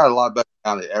 I mean, they got a lot better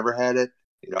now than they ever had it.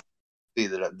 See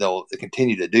that they'll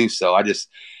continue to do so. I just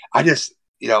I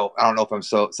don't know if I'm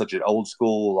such an old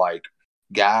school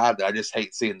guy that I just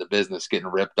hate seeing the business getting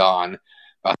ripped on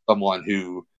by someone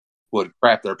who would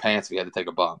crap their pants if he had to take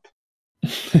a bump.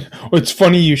 Well, it's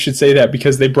funny you should say that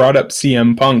because they brought up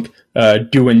CM Punk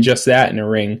doing just that in a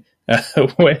ring.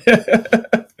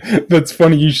 That's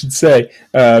funny you should say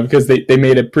because they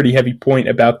made a pretty heavy point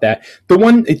about that. The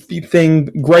one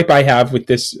gripe I have with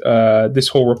this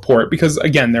whole report, because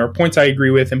again there are points I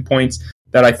agree with and points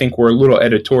that I think were a little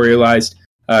editorialized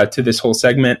to this whole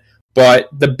segment, but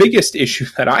the biggest issue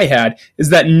that I had is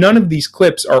that none of these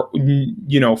clips are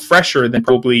fresher than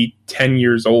probably 10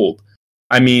 years old.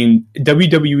 I mean,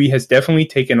 WWE has definitely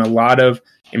taken a lot of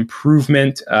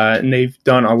improvement, and they've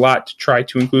done a lot to try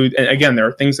to include. And again, there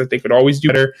are things that they could always do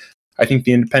better. I think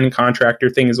the independent contractor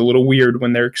thing is a little weird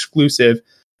when they're exclusive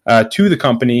to the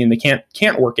company and they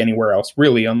can't work anywhere else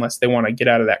really unless they want to get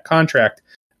out of that contract.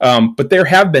 But there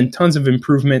have been tons of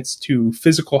improvements to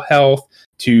physical health,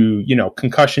 to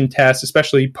concussion tests,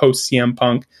 especially post CM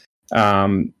Punk.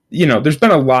 There's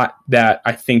been a lot that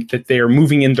I think that they are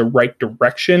moving in the right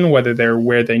direction, whether they're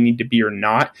where they need to be or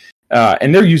not.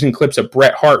 And they're using clips of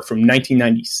Bret Hart from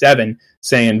 1997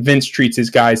 saying Vince treats his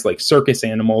guys like circus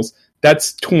animals.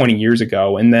 That's 20 years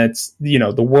ago. And that's,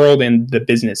 the world and the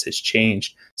business has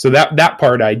changed. So that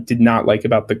part I did not like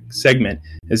about the segment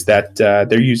is that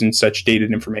they're using such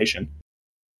dated information.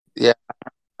 Yeah,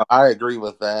 I agree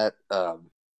with that.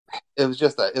 It was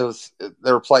just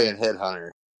they were playing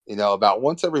headhunter. About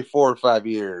once every 4 or 5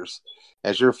 years,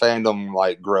 as your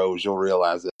fandom grows, you'll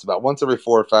realize it's about once every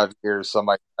 4 or 5 years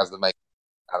somebody has to make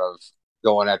out of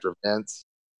going after Vince.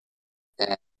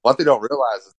 And what they don't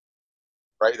realize is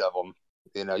afraid of them.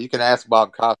 You can ask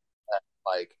Bob Costa that,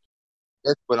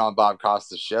 Vince went on Bob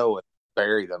Costa's show and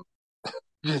buried him.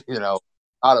 Not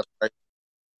afraid.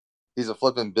 He's a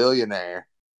flipping billionaire.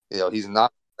 He's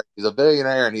not. He's a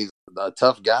billionaire and he's a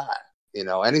tough guy.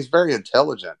 And he's very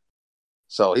intelligent.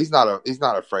 So he's not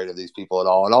afraid of these people at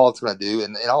all. And all it's going to do,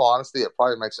 and in all honesty, it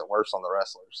probably makes it worse on the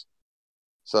wrestlers.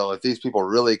 So if these people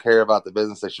really care about the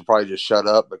business, they should probably just shut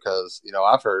up because,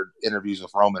 I've heard interviews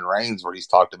with Roman Reigns where he's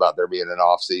talked about there being an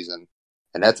off season,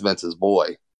 and that's Vince's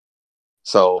boy.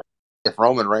 So if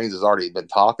Roman Reigns has already been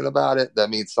talking about it, that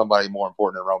means somebody more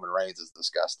important than Roman Reigns has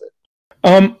discussed it.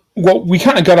 Well, we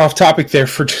kind of got off topic there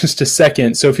for just a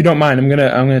second. So if you don't mind, I'm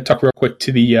gonna talk real quick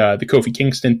to the Kofi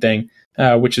Kingston thing.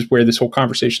 Which is where this whole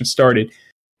conversation started.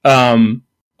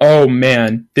 Oh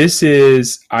man,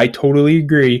 I totally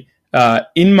agree. So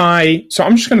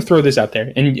I'm just going to throw this out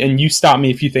there, and you stop me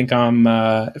if you think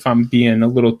if I'm being a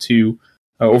little too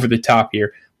over the top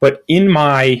here. But in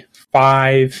my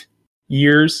 5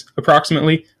 years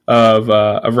approximately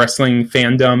of wrestling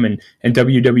fandom and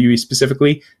WWE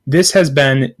specifically, this has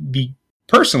been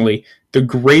personally the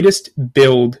greatest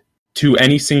build to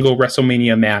any single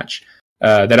WrestleMania match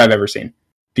that I've ever seen.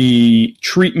 The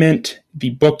treatment,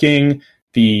 the booking,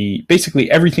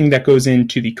 basically everything that goes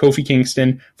into the Kofi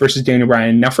Kingston versus Daniel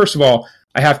Bryan. Now, first of all,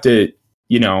 I have to,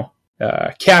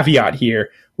 caveat here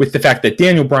with the fact that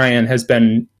Daniel Bryan has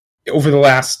been, over the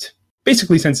last,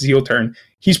 basically since his heel turn,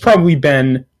 he's probably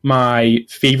been my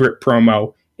favorite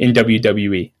promo in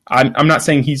WWE. I'm not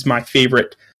saying he's my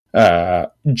favorite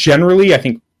generally. I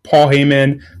think Paul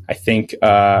Heyman, I think,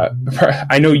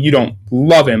 I know you don't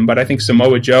love him, but I think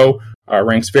Samoa Joe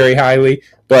ranks very highly.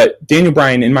 But Daniel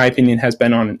Bryan, in my opinion, has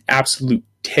been on an absolute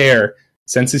tear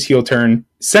since his heel turn.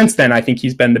 Since then, I think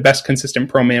he's been the best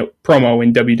consistent promo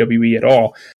in WWE at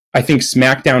all. I think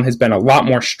SmackDown has been a lot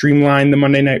more streamlined than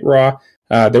Monday Night Raw.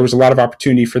 There was a lot of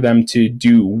opportunity for them to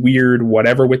do weird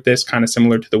whatever with this, kind of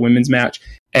similar to the women's match,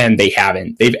 and they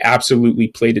haven't. They've absolutely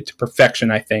played it to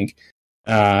perfection, I think.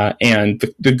 And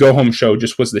the go-home show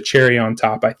just was the cherry on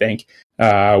top, I think,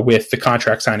 with the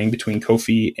contract signing between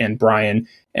Kofi and Bryan.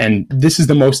 And this is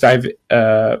the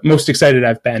most excited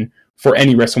I've been for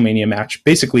any WrestleMania match,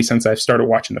 basically since I've started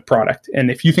watching the product. And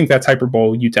if you think that's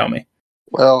hyperbole, you tell me.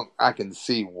 Well, I can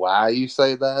see why you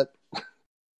say that.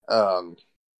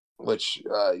 Which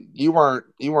you weren't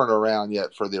around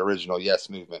yet for the original Yes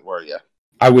movement, were you?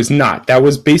 I was not. That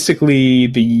was basically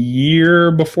the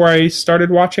year before I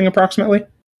started watching, approximately.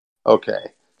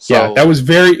 Okay. So, yeah, it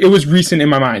was recent in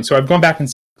my mind. So I've gone back and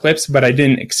seen clips, but I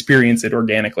didn't experience it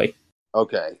organically.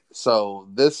 Okay. So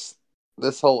this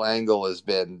whole angle has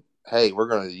been, hey, we're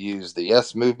going to use the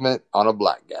Yes movement on a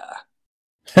black guy.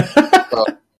 So,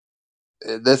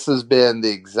 this has been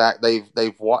the exact,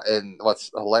 and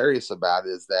what's hilarious about it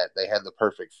is that they had the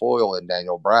perfect foil in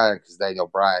Daniel Bryan, because Daniel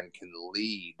Bryan can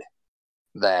lead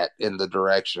that in the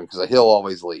direction, because he'll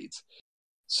always leads.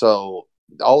 So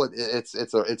it's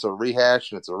a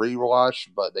rehash and it's a rewash,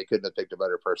 but they couldn't have picked a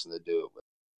better person to do it with.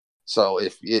 So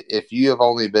if you have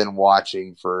only been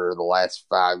watching for the last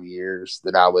 5 years,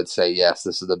 then I would say yes,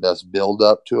 this is the best build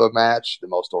up to a match, the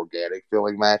most organic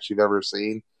feeling match you've ever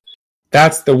seen.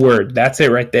 That's the word. That's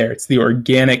it right there. It's the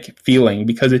organic feeling,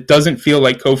 because it doesn't feel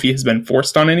like Kofi has been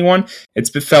forced on anyone. It's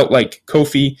felt like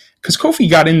Kofi, because Kofi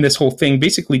got in this whole thing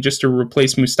basically just to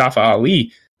replace Mustafa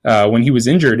Ali when he was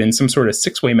injured in some sort of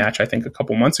 6-way match, I think, a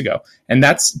couple months ago. And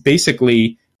that's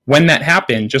basically when that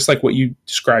happened, just like what you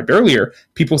described earlier,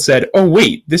 people said, oh,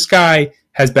 wait, this guy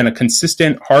has been a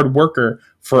consistent hard worker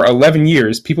for 11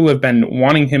 years. People have been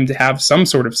wanting him to have some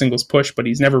sort of singles push, but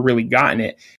he's never really gotten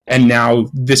it. And now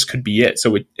this could be it.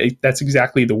 So that's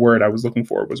exactly the word I was looking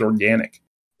for, was organic.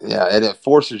 Yeah, and it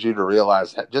forces you to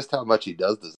realize just how much he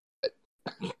does deserve it.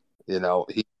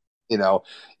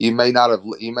 You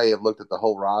may have looked at the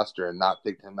whole roster and not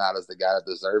picked him out as the guy that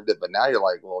deserved it, but now you're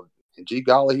like, well, gee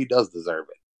golly, he does deserve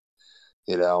it.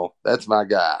 That's my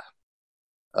guy.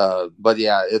 But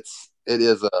yeah, it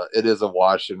is a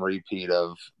wash and repeat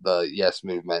of the Yes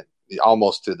movement,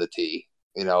 almost to the T.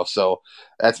 So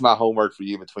that's my homework for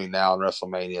you between now and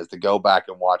WrestleMania, is to go back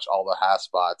and watch all the high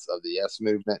spots of the Yes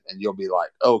movement, and you'll be like,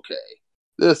 okay,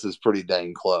 this is pretty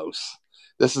dang close.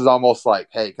 This is almost like,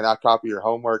 hey, can I copy your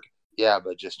homework? Yeah,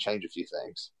 but just change a few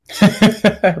things.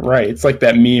 Right. It's like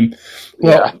that meme.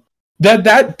 Well, yeah.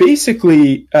 That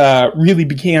basically really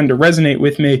began to resonate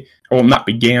with me. Well, not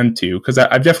began to, because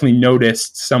I've definitely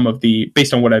noticed some of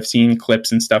based on what I've seen,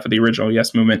 clips and stuff of the original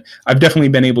Yes movement, I've definitely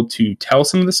been able to tell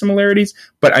some of the similarities.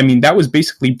 But I mean, that was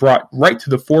basically brought right to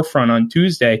the forefront on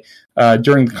Tuesday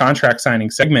during the contract signing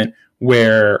segment,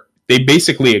 where they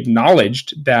basically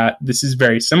acknowledged that this is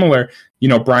very similar.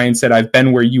 Bryan said, I've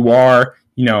been where you are,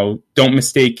 don't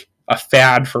mistake a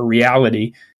fad for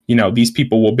reality. These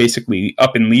people will basically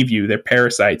up and leave you. They're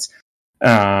parasites.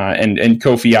 And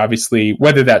Kofi, obviously,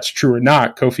 whether that's true or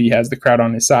not, Kofi has the crowd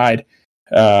on his side.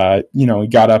 He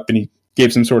got up and he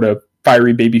gave some sort of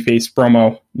fiery babyface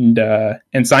promo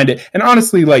and signed it. And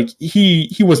honestly, like, he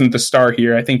wasn't the star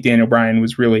here. I think Daniel Bryan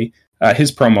was really,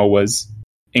 his promo was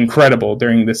incredible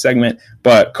during this segment.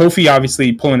 But Kofi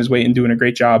obviously pulling his weight and doing a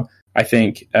great job, I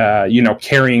think,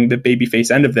 carrying the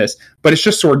babyface end of this. But it's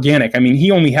just so organic. I mean,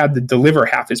 he only had to deliver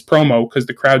half his promo because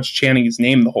the crowd's chanting his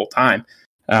name the whole time.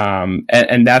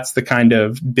 And that's the kind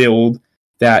of build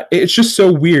that it's just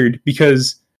so weird,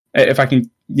 because if I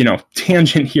can,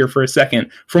 tangent here for a second,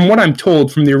 from what I'm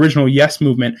told from the original Yes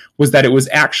movement was that it was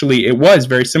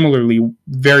very similarly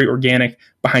very organic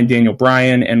behind Daniel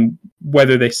Bryan, and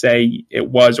whether they say it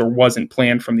was or wasn't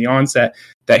planned from the onset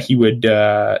that he would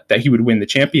win the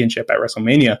championship at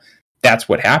WrestleMania, that's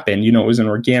what happened. It was an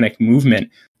organic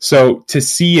movement. So to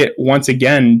see it once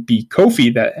again be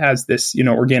Kofi that has this,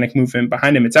 organic movement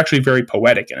behind him, it's actually very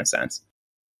poetic in a sense.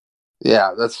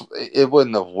 Yeah, it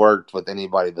wouldn't have worked with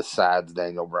anybody besides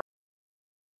Daniel Bryan.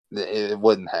 It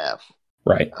wouldn't have.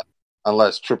 Right.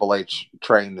 Unless Triple H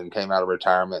trained and came out of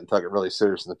retirement and took it really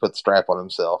seriously and put the strap on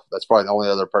himself. That's probably the only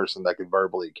other person that could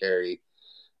verbally carry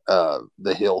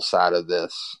the heel side of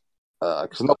this,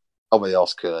 because nobody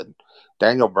else could.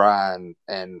 Daniel Bryan,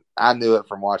 and I knew it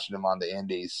from watching him on the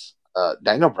Indies.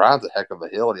 Daniel Bryan's a heck of a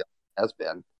heel. He has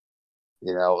been.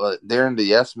 During the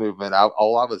Yes movement,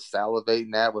 all I was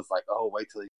salivating at was like, oh, wait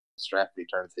till he strap and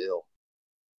he turns heel.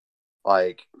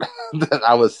 Like,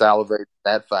 I was salivating at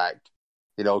that fact.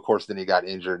 Of course, then he got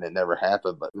injured and it never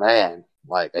happened. But man,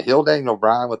 like a heel Daniel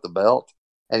Bryan with the belt.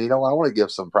 And I want to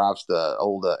give some props to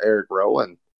old Eric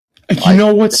Rowan.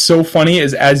 What's so funny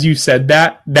is as you said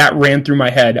that ran through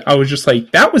my head. I was just like,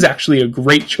 that was actually a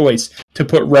great choice to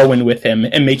put Rowan with him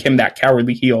and make him that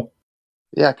cowardly heel.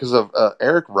 Yeah, because of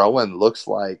Eric Rowan looks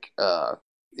like a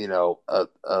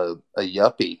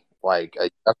yuppie, like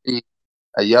a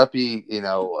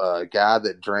yuppie, guy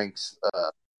that drinks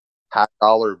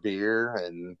high-dollar beer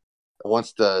and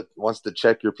wants to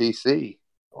check your PC.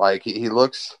 Like he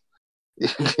looks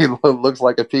looks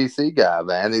like a PC guy,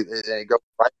 man.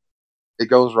 It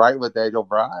goes right with Daniel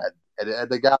Bryan, and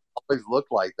the guy always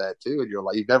looked like that too. And you're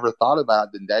like, you've never thought about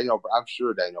it. Then I'm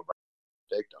sure Daniel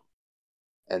Bryan picked him,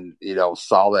 and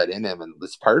saw that in him, and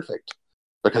it's perfect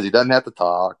because he doesn't have to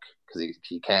talk because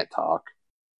he can't talk,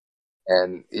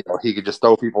 and he could just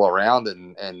throw people around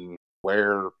and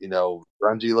wear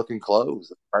grungy looking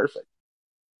clothes. It's perfect.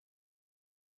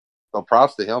 So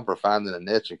props to him for finding a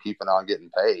niche and keeping on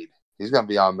getting paid. He's going to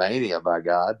be on Mania, by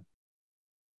God.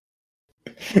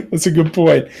 That's a good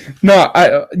point. No,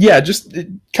 just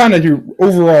kind of your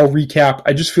overall recap.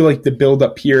 I just feel like the build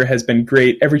up here has been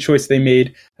great. Every choice they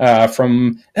made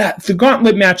from the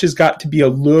gauntlet matches got to be a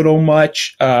little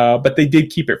much, but they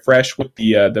did keep it fresh with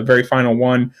the very final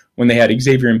one when they had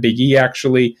Xavier and Big E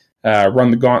actually run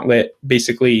the gauntlet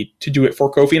basically to do it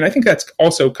for Kofi. And I think that's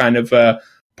also kind of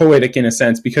poetic in a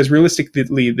sense because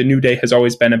realistically, the New Day has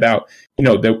always been about,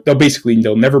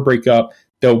 they'll never break up.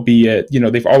 They'll be,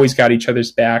 they've always got each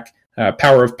other's back,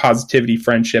 power of positivity,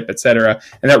 friendship, etc.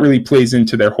 And that really plays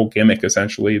into their whole gimmick,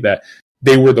 essentially, that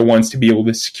they were the ones to be able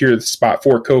to secure the spot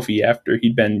for Kofi after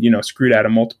he'd been, screwed out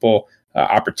of multiple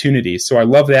opportunities. So I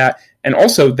love that. And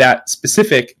also that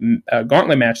specific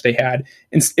gauntlet match they had,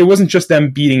 it wasn't just them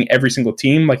beating every single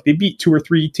team. Like they beat 2 or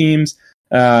 3 teams.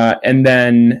 And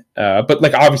then, but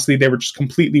like obviously they were just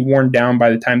completely worn down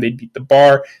by the time they beat the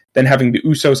Bar. Then having the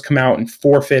Usos come out and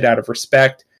forfeit out of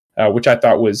respect, which I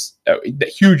thought was a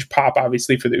huge pop,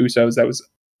 obviously for the Usos. That was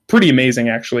pretty amazing,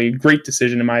 actually, great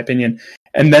decision in my opinion.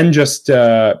 And then just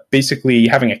basically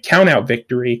having a count out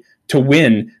victory to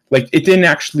win. Like it didn't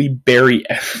actually bury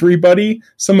everybody.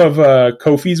 Some of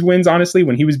Kofi's wins, honestly,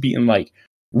 when he was beating like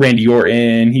Randy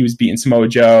Orton, he was beating Samoa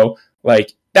Joe,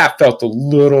 like. That felt a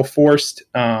little forced,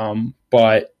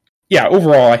 but yeah,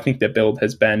 overall, I think the build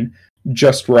has been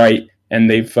just right, and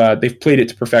they've played it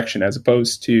to perfection as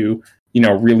opposed to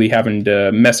really having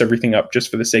to mess everything up just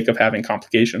for the sake of having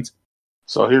complications.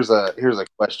 So here's a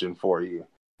question for you.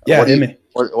 Yeah,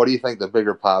 what do you think the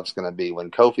bigger pop's going to be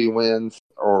when Kofi wins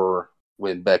or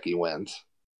when Becky wins?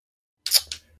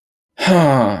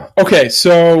 Okay,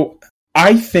 so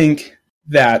I think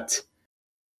that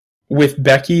with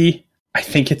Becky. I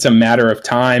think it's a matter of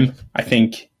time. I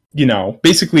think,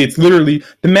 basically it's literally,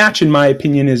 the match, in my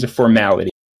opinion, is a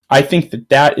formality. I think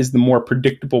that is the more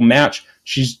predictable match.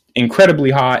 She's incredibly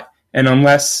hot, and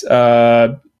unless,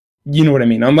 you know what I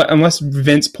mean, unless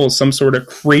Vince pulls some sort of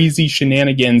crazy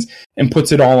shenanigans and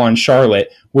puts it all on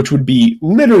Charlotte, which would be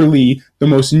literally the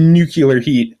most nuclear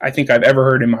heat I think I've ever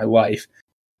heard in my life,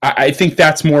 I think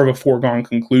that's more of a foregone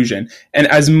conclusion. And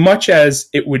as much as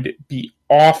it would be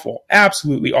awful,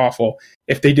 absolutely awful,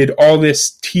 if they did all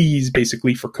this tease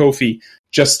basically for Kofi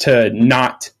just to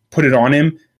not put it on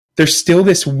him, there's still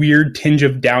this weird tinge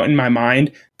of doubt in my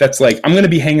mind that's like, I'm going to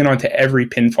be hanging on to every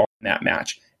pinfall in that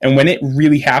match. And when it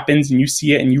really happens and you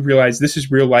see it and you realize this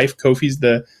is real life, Kofi's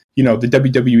the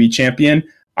WWE champion,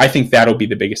 I think that'll be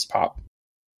the biggest pop.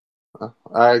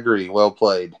 I agree. Well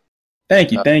played.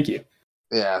 Thank you.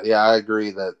 Yeah, I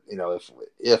agree that,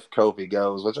 if Kofi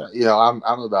goes, which, I'm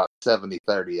about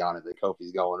 70-30 on it that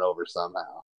Kofi's going over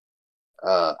somehow.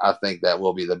 I think that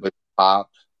will be the big pop.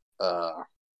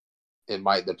 It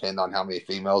might depend on how many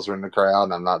females are in the crowd,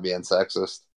 and I'm not being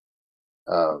sexist.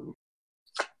 But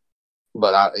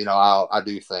I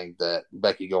do think that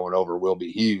Becky going over will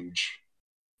be huge,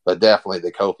 but definitely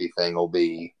the Kofi thing will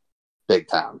be big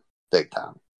time, big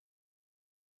time.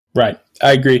 Right,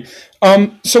 I agree.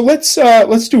 So let's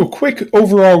do a quick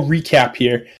overall recap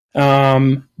here.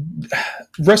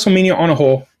 WrestleMania on a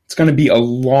whole, it's going to be a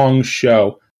long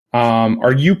show.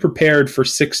 Are you prepared for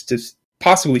 6 to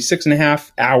possibly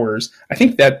 6.5 hours? I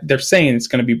think that they're saying it's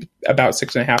going to be about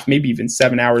 6.5, maybe even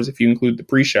 7 hours if you include the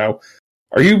pre-show.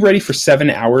 Are you ready for 7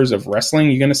 hours of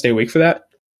wrestling? You going to stay awake for that?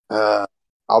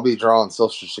 I'll be drawing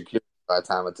Social Security by the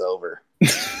time it's over.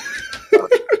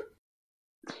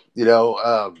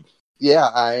 Yeah,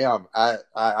 I am. I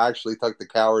actually took the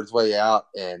coward's way out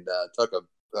and took a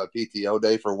PTO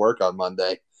day for work on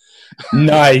Monday.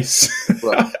 Nice.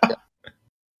 But, yeah.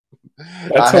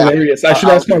 That's hilarious. I should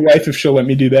ask my wife if she'll let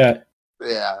me do that.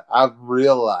 Yeah, I've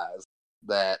realized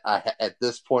that at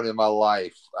this point in my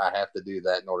life, I have to do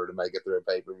that in order to make it through a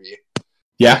pay-per-view.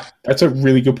 Yeah, that's a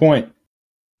really good point.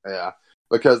 Yeah,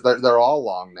 because they're all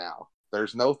long now.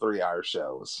 There's no 3-hour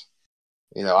shows.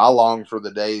 I long for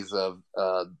the days of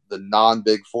the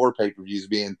non-Big Four pay-per-views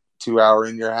being 2-hour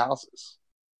in your houses,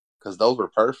 because those were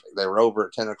perfect. They were over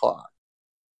at 10 o'clock.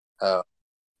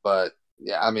 But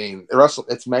yeah, I mean,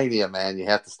 it's Mania, man. You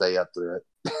have to stay up through it.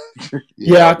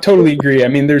 Yeah, I totally agree. I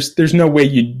mean, there's no way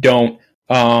you don't.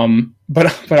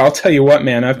 But I'll tell you what,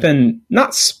 man. I've been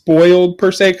not spoiled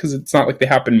per se, because it's not like they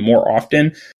happen more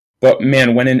often. But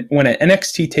man, when an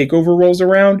NXT takeover rolls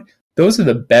around, those are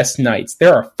the best nights.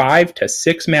 There are 5 to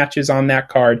 6 matches on that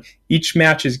card. Each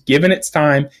match is given its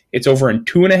time. It's over in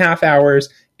 2.5 hours,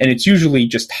 and it's usually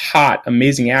just hot,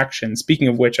 amazing action. Speaking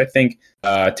of which, I think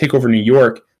TakeOver New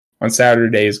York on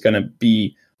Saturday is going to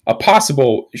be a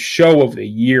possible show of the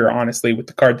year, honestly, with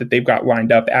the card that they've got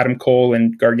lined up. Adam Cole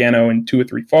and Gargano in 2 or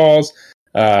 3 falls.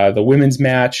 The women's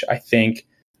match, I think.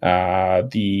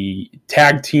 The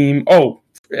tag team. Oh,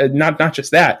 not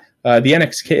just that.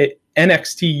 The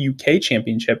NXT UK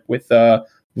Championship with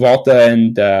Walter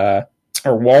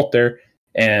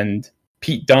and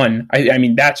Pete Dunne. I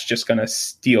mean, that's just going to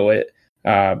steal it.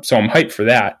 So I'm hyped for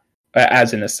that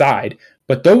as an aside.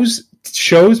 But those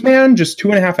shows, man, just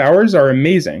 2.5 hours are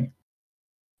amazing.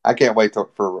 I can't wait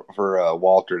for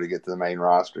Walter to get to the main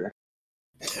roster.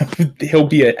 He'll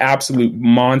be an absolute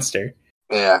monster.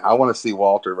 Yeah, I want to see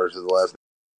Walter versus Lesnar.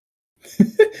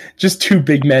 Just 2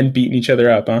 big men beating each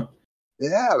other up, huh?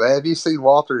 Yeah, man. Have you seen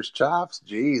Walter's chops?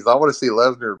 Jeez, I want to see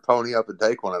Lesnar pony up and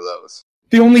take one of those.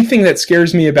 The only thing that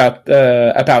scares me about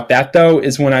that, though,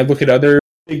 is when I look at other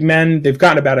big men, they've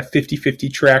got about a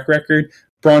 50-50 track record.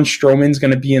 Braun Strowman's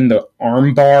going to be in the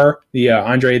arm bar, the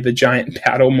Andre the Giant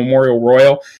Battle Memorial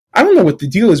Royal. I don't know what the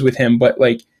deal is with him, but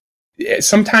like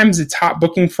sometimes it's hot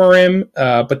booking for him.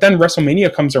 But then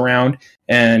WrestleMania comes around,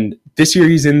 and this year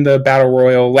he's in the Battle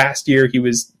Royal. Last year he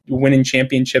was winning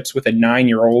championships with a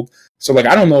 9-year-old. So like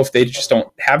I don't know if they just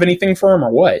don't have anything for him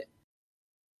or what.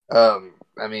 I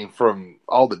mean, from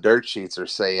all the dirt sheets are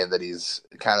saying that he's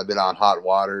kind of been on hot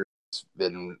water.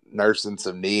 Been nursing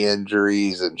some knee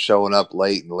injuries and showing up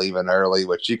late and leaving early,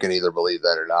 which you can either believe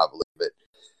that or not believe it.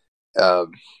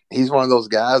 He's one of those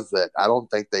guys that I don't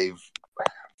think they've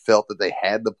felt that they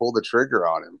had to pull the trigger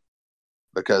on him,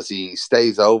 because he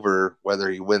stays over whether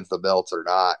he wins the belts or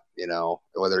not.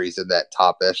 Whether he's in that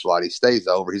top echelon, he stays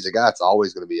over. He's a guy that's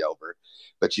always going to be over,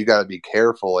 but you got to be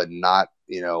careful and not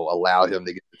allow him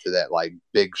to get to that like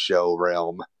big show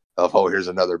realm of, oh, here's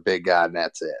another big guy and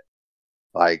that's it.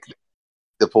 Like,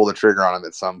 to pull the trigger on him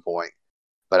at some point.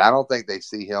 But I don't think they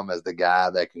see him as the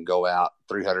guy that can go out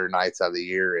 300 nights out of the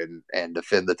year and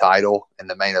defend the title in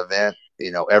the main event,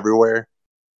 everywhere.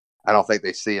 I don't think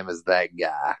they see him as that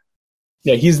guy.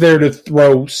 Yeah, he's there to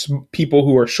throw people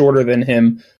who are shorter than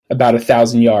him about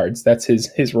 1,000 yards. That's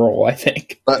his role, I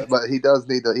think. But he does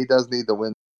need to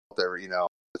win there,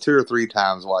 2 or 3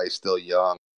 times while he's still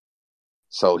young,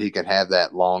 so he can have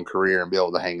that long career and be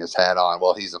able to hang his hat on.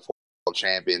 Well, he's a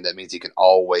champion. That means he can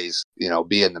always,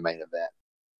 be in the main event.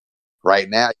 Right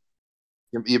now,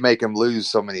 you make him lose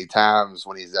so many times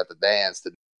when he's at the dance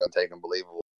to take him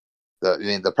believable.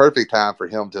 The perfect time for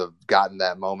him to have gotten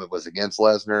that moment was against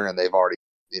Lesnar, and they've already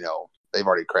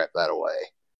crapped that away.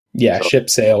 Yeah, so, ship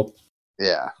sailed.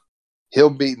 Yeah,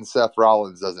 him beating Seth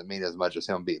Rollins doesn't mean as much as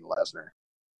him beating Lesnar.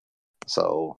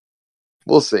 So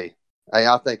we'll see.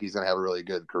 I think he's going to have a really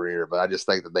good career, but I just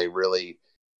think that they really.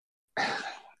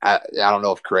 I don't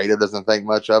know if creative doesn't think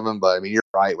much of him, but I mean, you're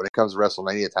right. When it comes to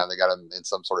WrestleMania time, they got him in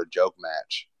some sort of joke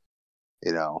match.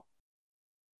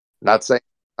 Not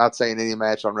saying any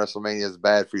match on WrestleMania is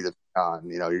bad for you to be on.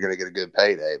 You're going to get a good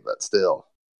payday, but still,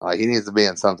 he needs to be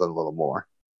in something a little more.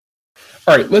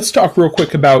 All right, let's talk real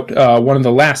quick about one of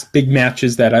the last big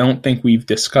matches that I don't think we've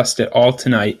discussed at all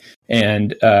tonight,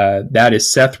 and that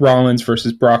is Seth Rollins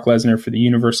versus Brock Lesnar for the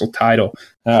Universal title.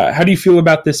 How do you feel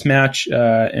about this match,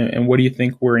 and what do you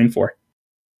think we're in for?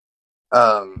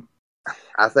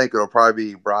 I think it'll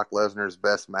probably be Brock Lesnar's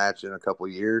best match in the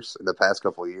past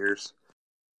couple of years.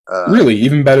 Really?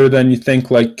 Even better than you think,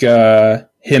 like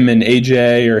him and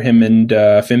AJ or him and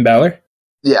Finn Balor?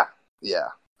 Yeah.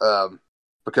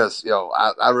 Because,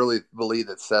 I really believe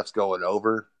that Seth's going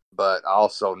over, but I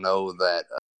also know that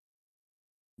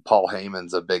Paul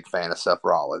Heyman's a big fan of Seth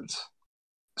Rollins.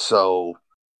 So,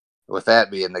 with that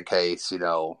being the case,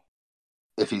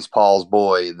 if he's Paul's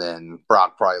boy, then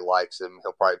Brock probably likes him.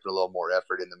 He'll probably put a little more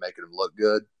effort into making him look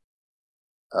good.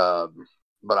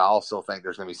 But I also think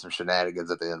there's going to be some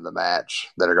shenanigans at the end of the match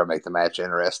that are going to make the match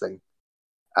interesting.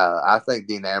 I think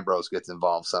Dean Ambrose gets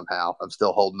involved somehow. I'm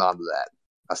still holding on to that.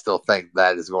 I still think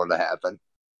that is going to happen.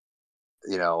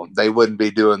 They wouldn't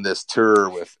be doing this tour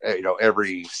with,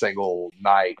 every single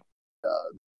night.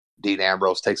 Dean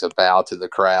Ambrose takes a bow to the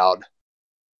crowd.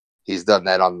 He's done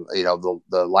that on,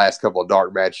 the last couple of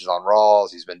dark matches on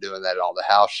Raws. He's been doing that at all the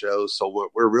house shows. So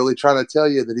we're really trying to tell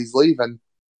you that he's leaving.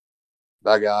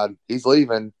 By God, he's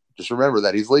leaving. Just remember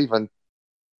that he's leaving.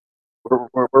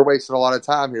 We're wasting a lot of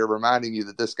time here reminding you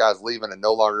that this guy's leaving and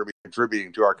no longer be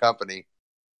contributing to our company.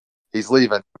 He's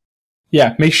leaving.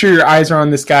 Yeah, make sure your eyes are on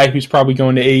this guy who's probably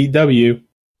going to AEW.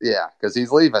 Yeah, because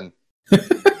he's leaving.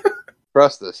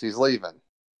 Trust us, he's leaving.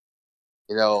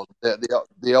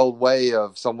 The old way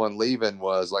of someone leaving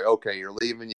was like, okay, you're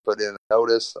leaving, you put in a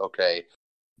notice. Okay,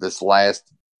 this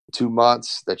last 2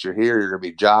 months that you're here, you're going to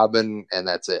be jobbing, and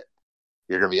that's it.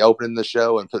 You're going to be opening the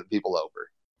show and putting people over.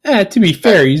 To be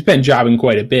fair, he's been jobbing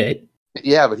quite a bit.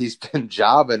 Yeah, but he's been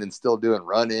jobbing and still doing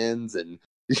run-ins and,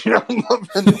 still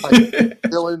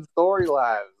in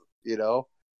storylines,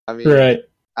 I mean, right.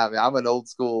 I'm an old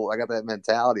school. I got that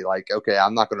mentality. Like, okay,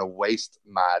 I'm not going to waste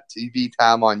my TV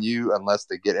time on you unless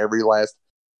to get every last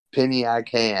penny I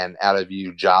can out of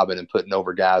you jobbing and putting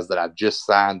over guys that I've just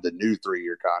signed the new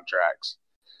 3-year contracts.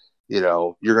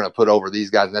 You're going to put over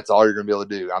these guys, and that's all you're going to be able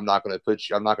to do. I'm not going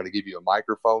to give you a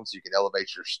microphone so you can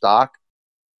elevate your stock,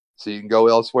 so you can go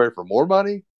elsewhere for more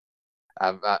money.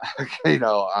 I'm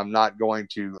not going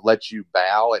to let you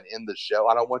bow and end the show.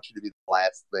 I don't want you to be the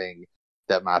last thing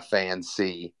that my fans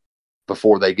see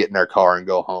before they get in their car and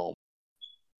go home.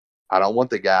 I don't want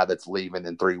the guy that's leaving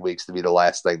in 3 weeks to be the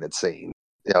last thing that's seen.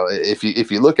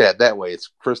 If you look at it that way, it's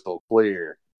crystal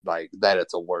clear, like that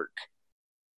it's a work.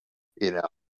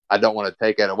 I don't want to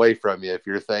take that away from you if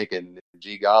you're thinking,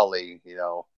 gee golly,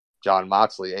 John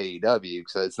Moxley AEW,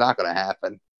 so it's not going to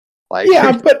happen.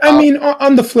 Yeah, but I mean,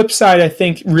 on the flip side, I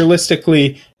think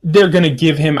realistically, they're going to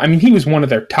give him. I mean, he was one of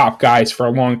their top guys for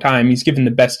a long time. He's given the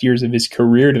best years of his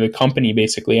career to the company,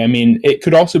 basically. I mean, it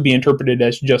could also be interpreted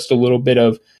as just a little bit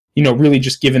of, really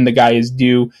just giving the guy his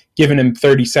due, giving him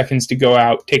 30 seconds to go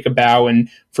out, take a bow, and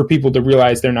for people to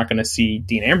realize they're not going to see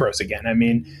Dean Ambrose again. I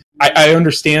mean, I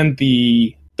understand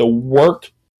the work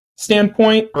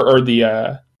standpoint or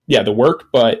the work,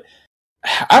 but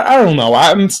I don't know.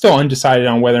 I'm still undecided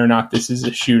on whether or not this is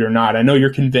a shoot or not. I know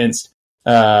you're convinced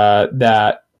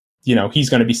that, he's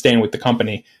going to be staying with the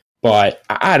company, but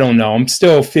I don't know. I'm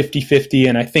still 50-50,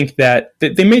 and I think that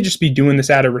they may just be doing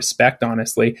this out of respect,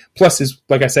 honestly. Plus,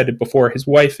 like I said before, his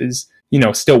wife is,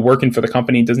 still working for the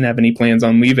company, doesn't have any plans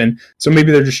on leaving. So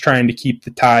maybe they're just trying to keep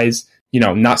the ties,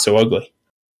 not so ugly.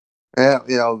 Yeah,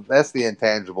 that's the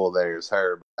intangible there is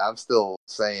her. I'm still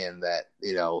saying that,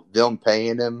 them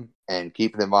paying him and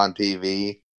keeping him on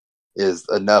TV is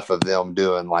enough of them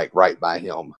doing like right by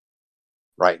him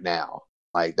right now.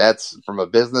 Like that's from a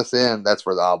business end, that's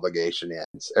where the obligation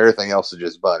ends. Everything else is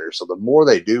just butter. So the more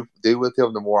they do with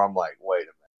him, the more I'm like, wait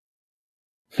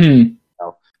a minute.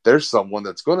 There's someone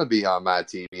that's going to be on my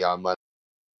TV on Monday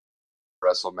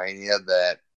WrestleMania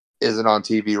that isn't on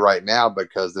TV right now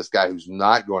because this guy who's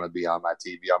not going to be on my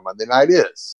TV on Monday night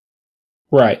is.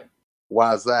 Right.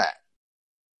 Why is that?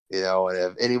 And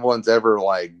if anyone's ever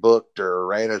like booked or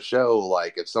ran a show,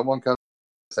 like if someone comes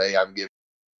and say, I'm giving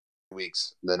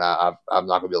weeks, then I'm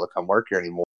not going to be able to come work here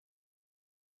anymore.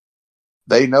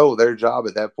 They know their job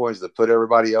at that point is to put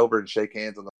everybody over and shake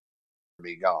hands on the and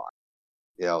be gone.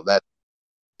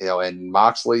 And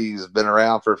Moxley's been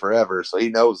around for forever, so he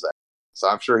knows that. So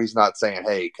I'm sure he's not saying,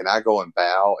 hey, can I go and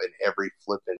bow in every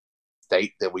flipping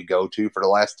state that we go to for the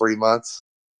last 3 months?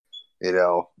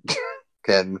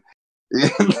 Can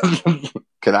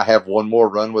I have one more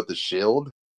run with the Shield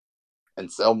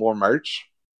and sell more merch?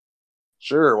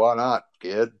 Sure, why not,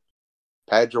 kid?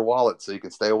 Pad your wallet so you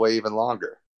can stay away even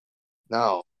longer.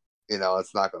 No,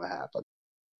 It's not going to happen.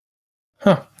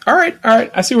 Huh. All right.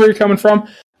 I see where you're coming from.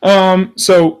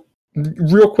 So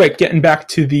real quick, getting back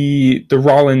to the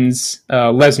Rollins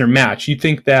Lesnar match, you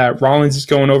think that Rollins is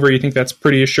going over? You think that's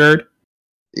pretty assured?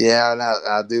 Yeah, and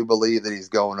I do believe that he's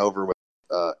going over with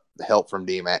help from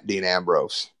Dean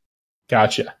Ambrose.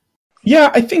 Gotcha.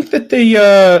 Yeah, I think that they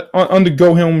on the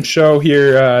Go Home show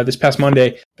here this past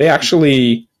Monday, they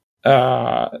actually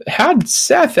had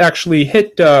Seth actually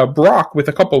hit Brock with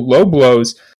a couple low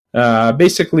blows.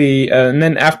 Basically, and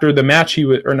then after the match,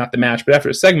 not the match, but after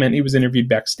the segment, he was interviewed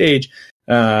backstage,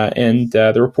 and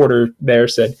the reporter there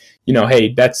said,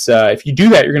 hey, that's if you do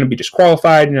that, you're going to be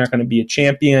disqualified. You're not going to be a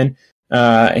champion.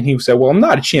 And he said, well, I'm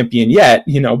not a champion yet.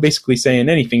 Basically saying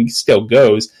anything still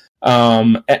goes.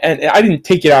 And I didn't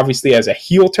take it obviously as a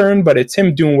heel turn, but it's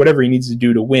him doing whatever he needs to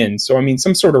do to win. So, I mean,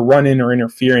 some sort of run-in or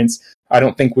interference, I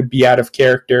don't think would be out of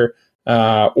character,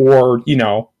 or,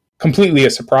 completely a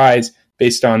surprise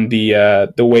based on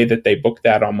the way that they booked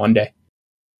that on Monday.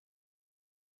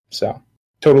 So,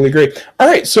 totally agree. All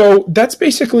right, so that's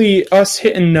basically us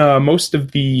hitting most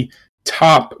of the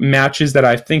top matches that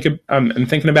I'm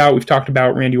thinking about. We've talked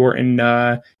about Randy Orton,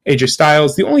 AJ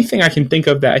Styles. The only thing I can think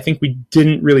of that I think we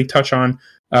didn't really touch on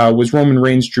was Roman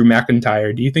Reigns, Drew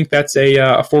McIntyre. Do you think that's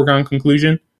a foregone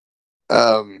conclusion?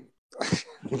 I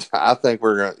think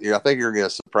you're gonna get a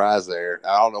surprise there.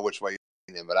 I don't know which way you're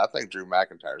leaning, but I think Drew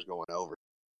McIntyre's going over.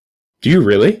 Do you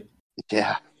really?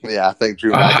 Yeah, I think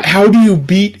Drew McIntyre. How do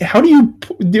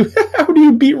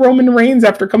you beat Roman Reigns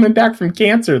after coming back from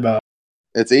cancer, though?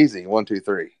 It's easy. 1, 2,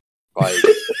 3. Like,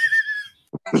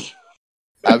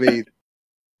 I mean,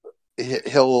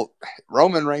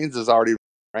 Roman Reigns is already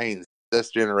Reigns, this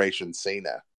generation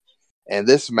Cena. And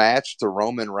this match to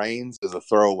Roman Reigns is a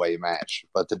throwaway match.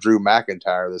 But to Drew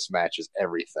McIntyre, this match is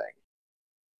everything.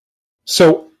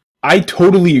 So I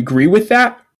totally agree with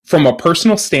that from a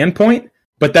personal standpoint,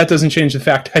 but that doesn't change the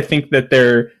fact I think that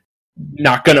they're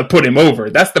not going to put him over.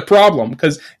 That's the problem,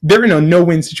 because they're in a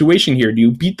no-win situation here. Do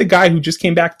you beat the guy who just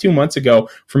came back 2 months ago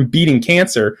from beating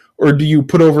cancer, or do you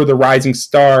put over the rising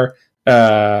star?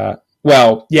 Do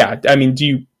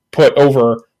you put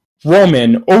over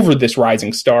Roman over this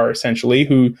rising star, essentially,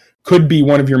 who could be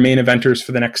one of your main eventers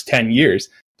for the next 10 years?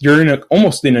 You're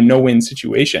almost in a no-win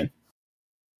situation.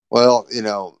 Well,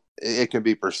 it can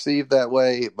be perceived that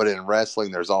way, but in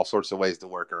wrestling, there's all sorts of ways to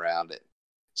work around it.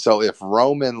 So if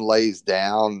Roman lays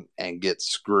down and gets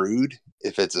screwed,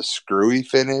 if it's a screwy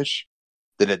finish,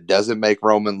 then it doesn't make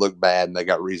Roman look bad and they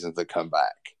got reasons to come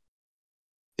back.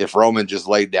 If Roman just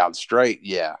laid down straight,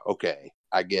 yeah, okay,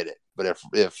 I get it. But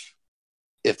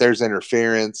if there's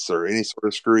interference or any sort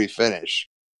of screwy finish,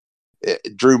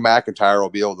 Drew McIntyre will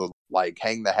be able to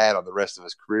hang the hat on the rest of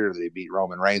his career that he beat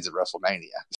Roman Reigns at WrestleMania.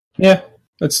 Yeah,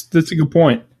 that's a good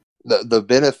point. The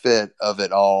benefit of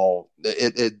it all,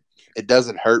 it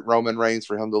doesn't hurt Roman Reigns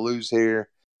for him to lose here,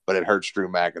 but it hurts Drew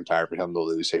McIntyre for him to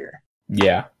lose here.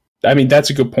 Yeah. I mean, that's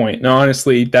a good point. Now,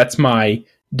 honestly, that's my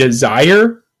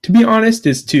desire, to be honest,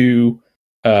 it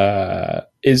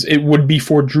would be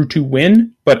for Drew to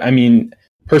win. But I mean,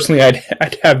 personally,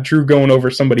 I'd have Drew going over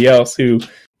somebody else who,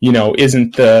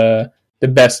 isn't the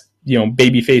best,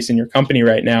 baby face in your company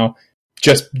right now,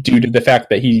 just due to the fact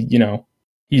that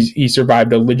he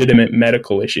survived a legitimate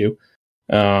medical issue.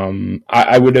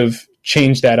 I would have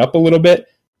changed that up a little bit,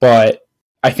 but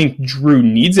I think Drew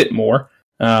needs it more.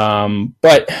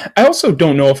 But I also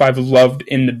don't know if I've loved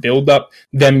in the build-up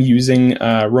them using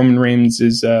Roman Reigns'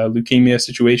 leukemia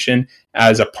situation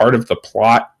as a part of the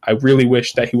plot. I really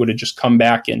wish that he would have just come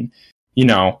back and,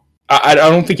 I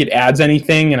don't think it adds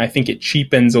anything, and I think it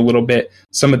cheapens a little bit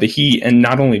some of the heat, and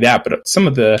not only that, but some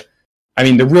of the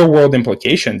real-world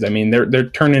implications. I mean, they're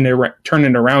turning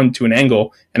it around to an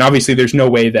angle, and obviously there's no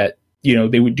way that,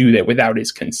 they would do that without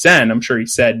his consent. I'm sure he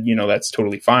said, that's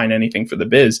totally fine, anything for the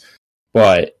biz.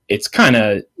 But it's kind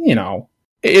of,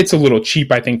 it's a little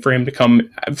cheap, I think, for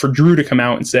Drew to come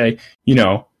out and say,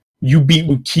 you beat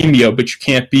leukemia, but you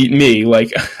can't beat me. I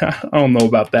don't know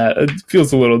about that. It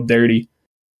feels a little dirty.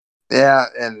 Yeah,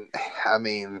 and I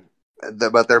mean,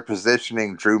 but they're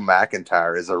positioning Drew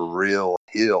McIntyre as a real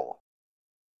heel.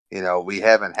 We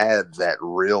haven't had that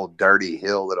real dirty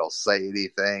heel that'll say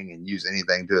anything and use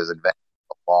anything to his advantage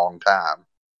in a long time.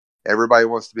 Everybody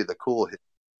wants to be the cool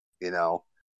heel,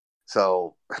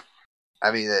 So,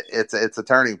 I mean, it's a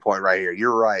turning point right here.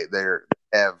 You're right. They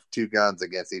have two guns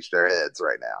against each of their heads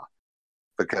right now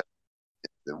because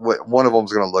one of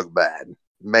them's going to look bad.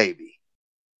 Maybe.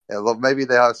 Maybe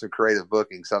they'll have some creative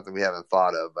booking, something we haven't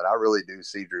thought of, but I really do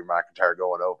see Drew McIntyre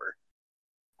going over.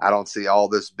 I don't see all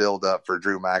this build up for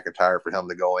Drew McIntyre for him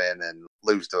to go in and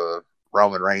lose to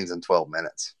Roman Reigns in 12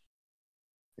 minutes.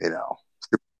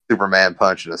 Superman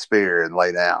punching a spear and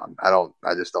lay down.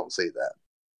 I just don't see that.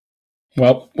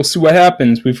 Well, we'll see what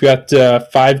happens. We've got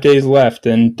 5 days left,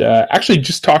 and actually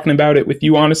just talking about it with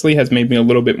you, honestly, has made me a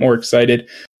little bit more excited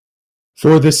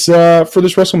for this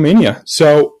WrestleMania.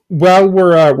 So while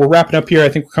we're wrapping up here, I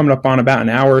think we're coming up on about an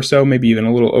hour or so, maybe even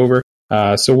a little over.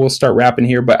 So we'll start wrapping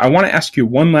here. But I want to ask you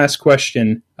one last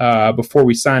question before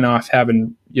we sign off,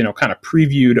 having kind of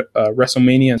previewed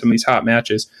WrestleMania and some of these hot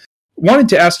matches. Wanted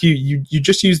to ask you, you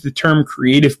just used the term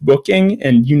creative booking,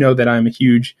 and you know that I'm a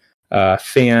huge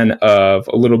fan of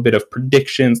a little bit of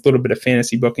predictions, a little bit of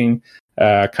fantasy booking,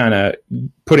 kind of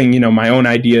putting my own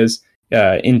ideas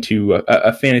into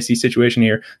a fantasy situation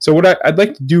here. So what I'd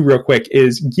like to do real quick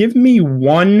is give me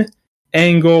one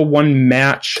angle, one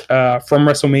match from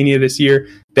WrestleMania this year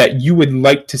that you would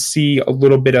like to see a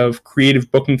little bit of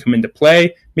creative booking come into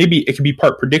play. Maybe it could be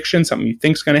part prediction, something you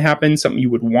think is going to happen, something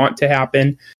you would want to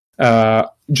happen.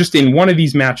 Just in one of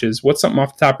these matches, what's something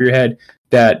off the top of your head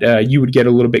that you would get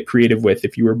a little bit creative with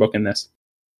if you were booking this?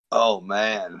 Oh,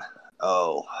 man.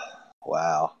 Oh,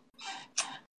 wow.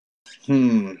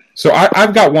 So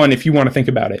I've got one if you want to think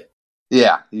about it.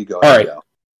 Yeah, you go. All right. Go.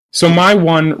 So my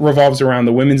one revolves around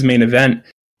the women's main event.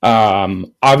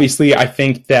 Obviously, I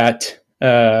think that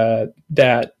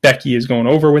Becky is going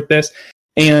over with this.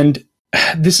 And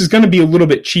this is going to be a little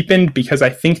bit cheapened because I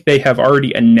think they have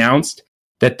already announced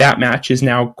that match is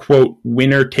now, quote,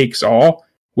 winner takes all,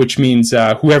 which means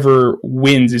whoever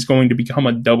wins is going to become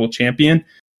a double champion,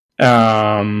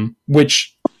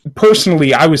 which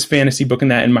personally I was fantasy booking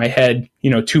that in my head,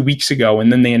 2 weeks ago,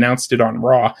 and then they announced it on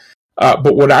Raw.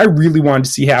 But what I really wanted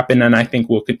to see happen, and I think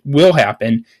will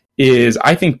happen, is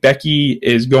I think Becky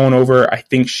is going over. I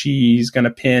think she's going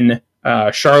to pin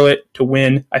Charlotte to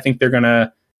win. I think they're going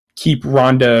to keep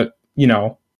Ronda,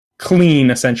 clean,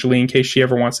 essentially, in case she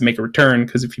ever wants to make a return,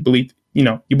 because if you believe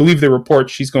the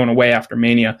reports, she's going away after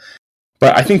Mania.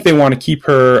 But I think they want to keep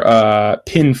her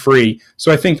pin free.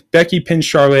 So I think Becky pins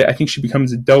Charlotte. I think she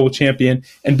becomes a double champion.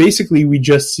 And basically we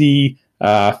just see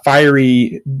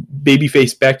fiery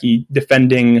babyface Becky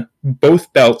defending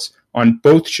both belts on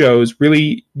both shows,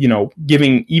 really,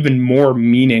 giving even more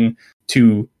meaning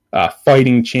to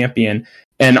fighting champion.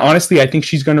 And honestly, I think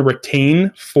she's going to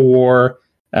retain for,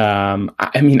 I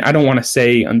don't want to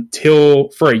say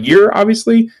for a year,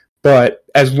 obviously, but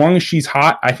as long as she's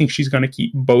hot, I think she's going to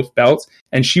keep both belts,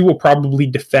 and she will probably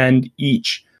defend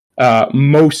each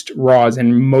most Raws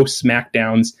and most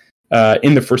SmackDowns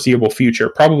in the foreseeable future,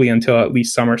 probably until at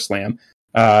least SummerSlam.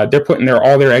 They're putting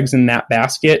all their eggs in that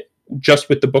basket just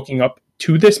with the booking up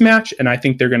to this match, and I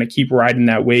think they're going to keep riding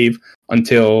that wave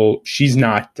until she's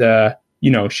not,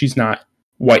 she's not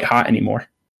white hot anymar.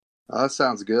 Oh, that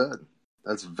sounds good.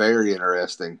 That's very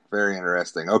interesting. Very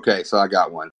interesting. Okay, so I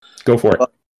got one. Go for it.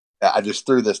 I just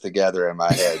threw this together in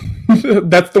my head.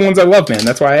 That's the ones I love, man.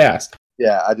 That's why I asked.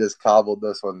 Yeah, I just cobbled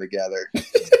this one together.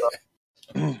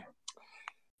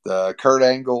 The Kurt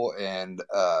Angle and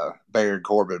Baron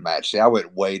Corbin match. See, I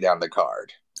went way down the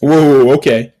card. Whoa,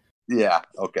 okay. Yeah,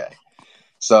 okay.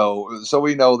 So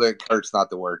we know that Kurt's not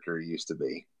the worker he used to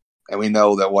be. And we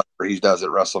know that whatever he does at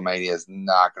WrestleMania is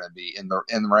not going to be in the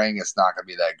ring. It's not going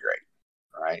to be that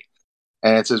great, right?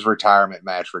 And it's his retirement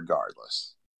match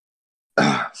regardless.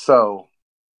 So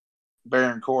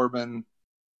Baron Corbin,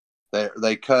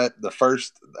 they cut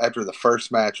after the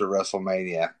first match of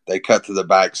WrestleMania. They cut to the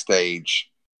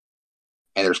backstage,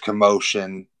 and there's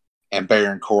commotion, and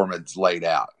Baron Corbin's laid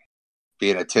out,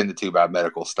 being attended to by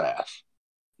medical staff.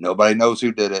 Nobody knows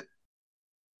who did it.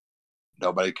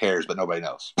 Nobody cares, but nobody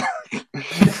knows.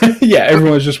 Yeah,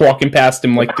 everyone's just walking past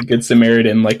him like the Good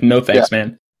Samaritan, like, no thanks,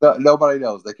 man. No, nobody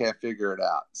knows. They can't figure it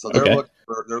out. So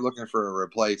they're looking for a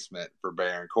replacement for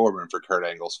Baron Corbin for Kurt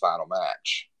Angle's final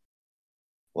match.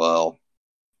 Well,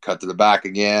 cut to the back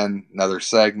again, another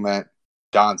segment.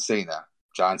 John Cena.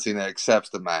 John Cena accepts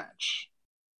the match.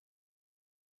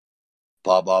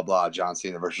 Blah, blah, blah. John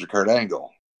Cena versus Kurt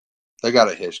Angle. They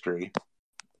got a history.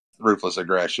 Ruthless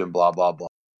aggression, blah, blah, blah.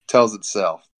 Tells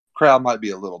itself. Crowd might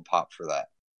be a little popped for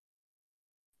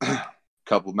that.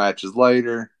 Couple matches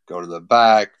later, go to the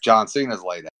back. John Cena's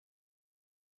laid out.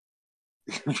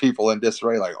 People in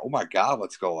disarray, like, oh my God,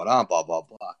 what's going on? Blah, blah,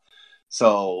 blah.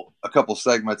 So a couple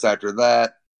segments after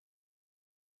that,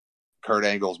 Kurt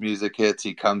Angle's music hits.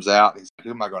 He comes out. He's like,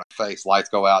 who am I going to face? Lights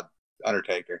go out.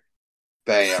 Undertaker.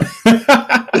 Bam.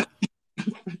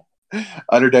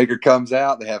 Undertaker comes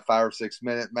out. They have 5 or 6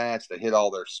 minute match. They hit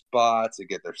all their spots. They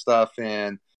get their stuff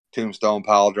in. Tombstone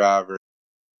pile driver.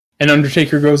 And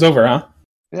Undertaker goes over, huh?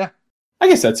 Yeah. I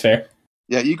guess that's fair.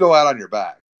 Yeah, you go out on your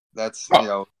back. That's,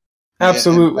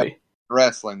 absolutely.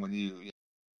 wrestling, when you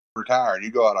retire and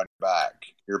you go out on your back.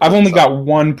 I've only got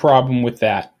one problem with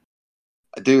that.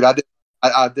 Dude,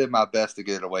 I did my best to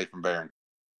get it away from Baron.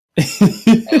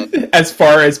 As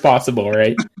far as possible,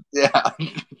 right? Yeah.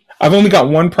 I've only got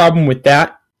one problem with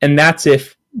that, and that's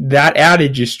if that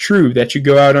adage is true that you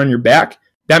go out on your back.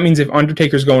 That means if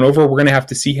Undertaker's going over, we're going to have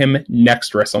to see him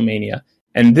next WrestleMania.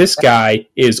 And this guy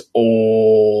is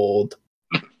old.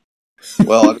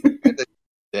 Well, he's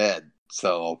dead,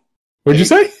 so... What'd you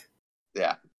say?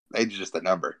 Yeah, age is just a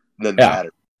number. Doesn't yeah. matter.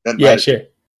 Doesn't yeah, matter. Sure.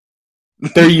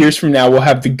 30 years from now, we'll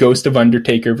have the ghost of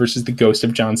Undertaker versus the ghost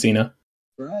of John Cena.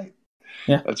 Right.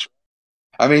 Yeah. That's.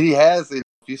 I mean, he has. If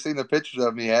you've seen the pictures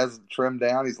of him, he has trimmed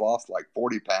down. He's lost like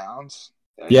 40 pounds.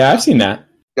 Yeah, I've seen that.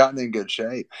 Gotten in good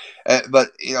shape, but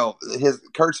his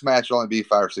Kurt's match will only be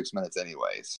 5 or 6 minutes,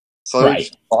 anyways. So it's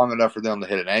long enough for them to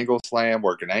hit an angle slam,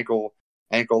 work an ankle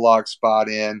lock spot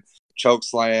in, choke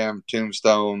slam,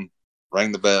 tombstone,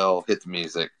 ring the bell, hit the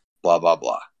music, blah blah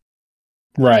blah.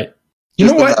 Right. You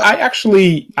know what?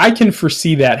 I can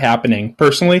foresee that happening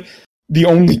personally. The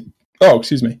only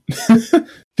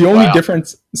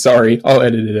difference. Sorry, I'll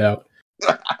edit it out.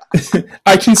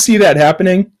 I can see that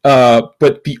happening.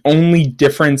 But the only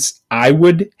difference I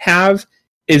would have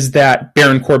is that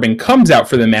Baron Corbin comes out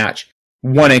for the match.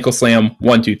 One ankle slam,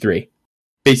 1, 2, 3.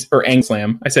 Or ankle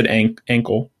slam. I said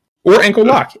ankle. Or ankle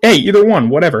lock. Hey, either one,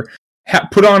 whatever.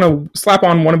 Slap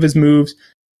on one of his moves,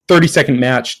 30-second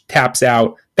match, taps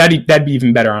out. That'd be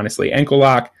even better, honestly. Ankle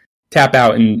lock, tap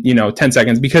out in 10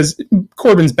 seconds, because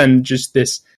Corbin's been just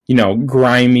this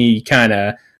grimy kind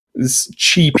of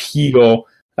cheap heel,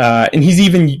 and he's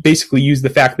even basically used the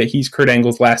fact that he's Kurt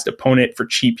Angle's last opponent for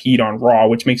cheap heat on Raw,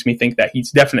 which makes me think that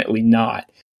he's definitely not.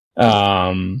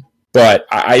 But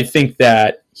I think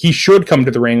that he should come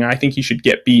to the ring. I think he should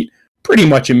get beat pretty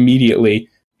much immediately,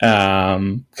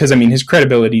 because his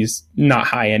credibility is not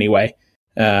high anyway.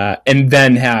 And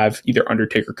then have either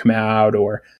Undertaker come out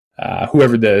or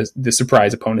whoever the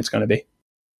surprise opponent's going to be.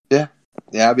 Yeah,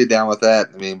 I'd be down with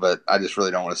that. But I just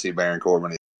really don't want to see Baron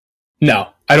Corbin. No,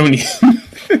 I don't.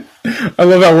 I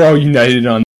love how we're all united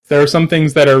on. There are some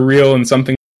things that are real and some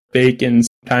things that are fake, and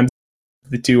sometimes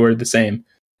the two are the same.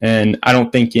 And I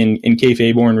don't think in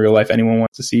kayfabe or in real life anyone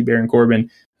wants to see Baron Corbin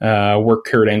work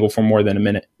Kurt Angle for more than a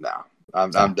minute. No,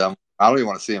 I'm done. I don't even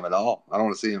want to see him at all. I don't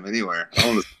want to see him anywhere. I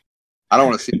don't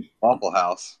want to see him in Waffle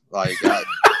House. Like,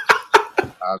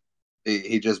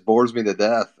 he just bores me to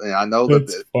death. And I know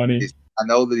That's funny. I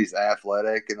know that he's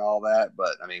athletic and all that,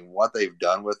 but what they've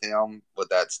done with him with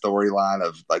that storyline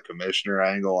of like Commissioner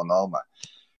Angle and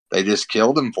they just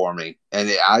killed him for me.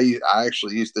 And I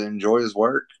actually used to enjoy his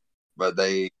work, but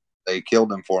they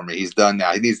killed him for me. He's done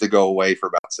now. He needs to go away for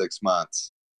about 6 months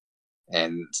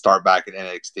and start back at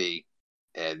NXT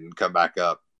and come back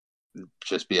up,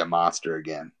 just be a monster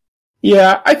again.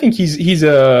 Yeah, I think he's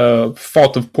a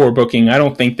fault of poor booking. I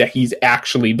don't think that he's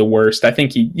actually the worst. I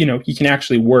think he can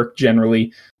actually work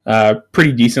generally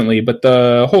pretty decently, but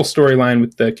the whole storyline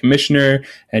with the commissioner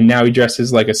and now he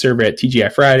dresses like a server at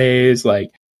TGI Fridays,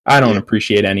 like I don't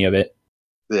appreciate any of it.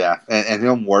 Yeah, and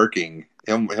him working,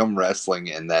 him wrestling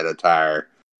in that attire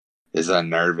is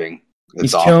unnerving.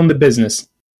 He's killing the business.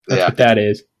 That's what that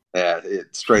is. Yeah,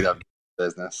 it's straight up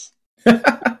business. If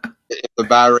the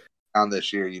buy rate down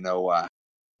this year, you know why.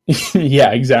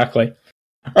 Yeah, exactly.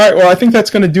 All right, well, I think that's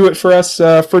going to do it for us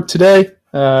for today.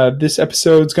 This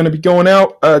episode's going to be going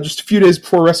out just a few days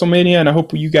before WrestleMania, and I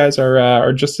hope you guys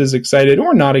are just as excited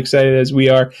or not excited as we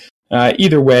are.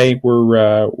 Either way,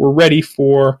 we're ready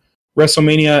for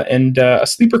WrestleMania and a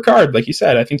sleeper card, like you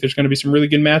said. I think there's going to be some really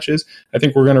good matches. I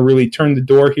think we're going to really turn the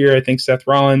door here. I think Seth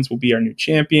Rollins will be our new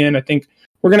champion. I think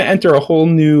we're going to enter a whole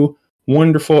new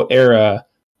wonderful era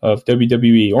of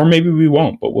WWE, or maybe we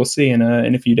won't, but we'll see in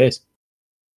a few days.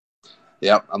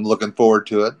 Yep, I'm looking forward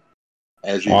to it.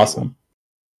 As usual. Awesome.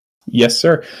 Yes,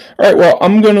 sir. All right, well,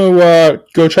 I'm going to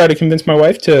go try to convince my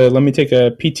wife to let me take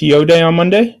a PTO day on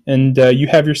Monday, and you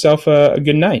have yourself a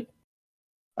good night.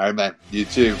 All right, man. You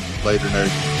too. Later,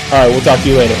 nerd. All right, we'll talk to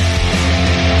you later.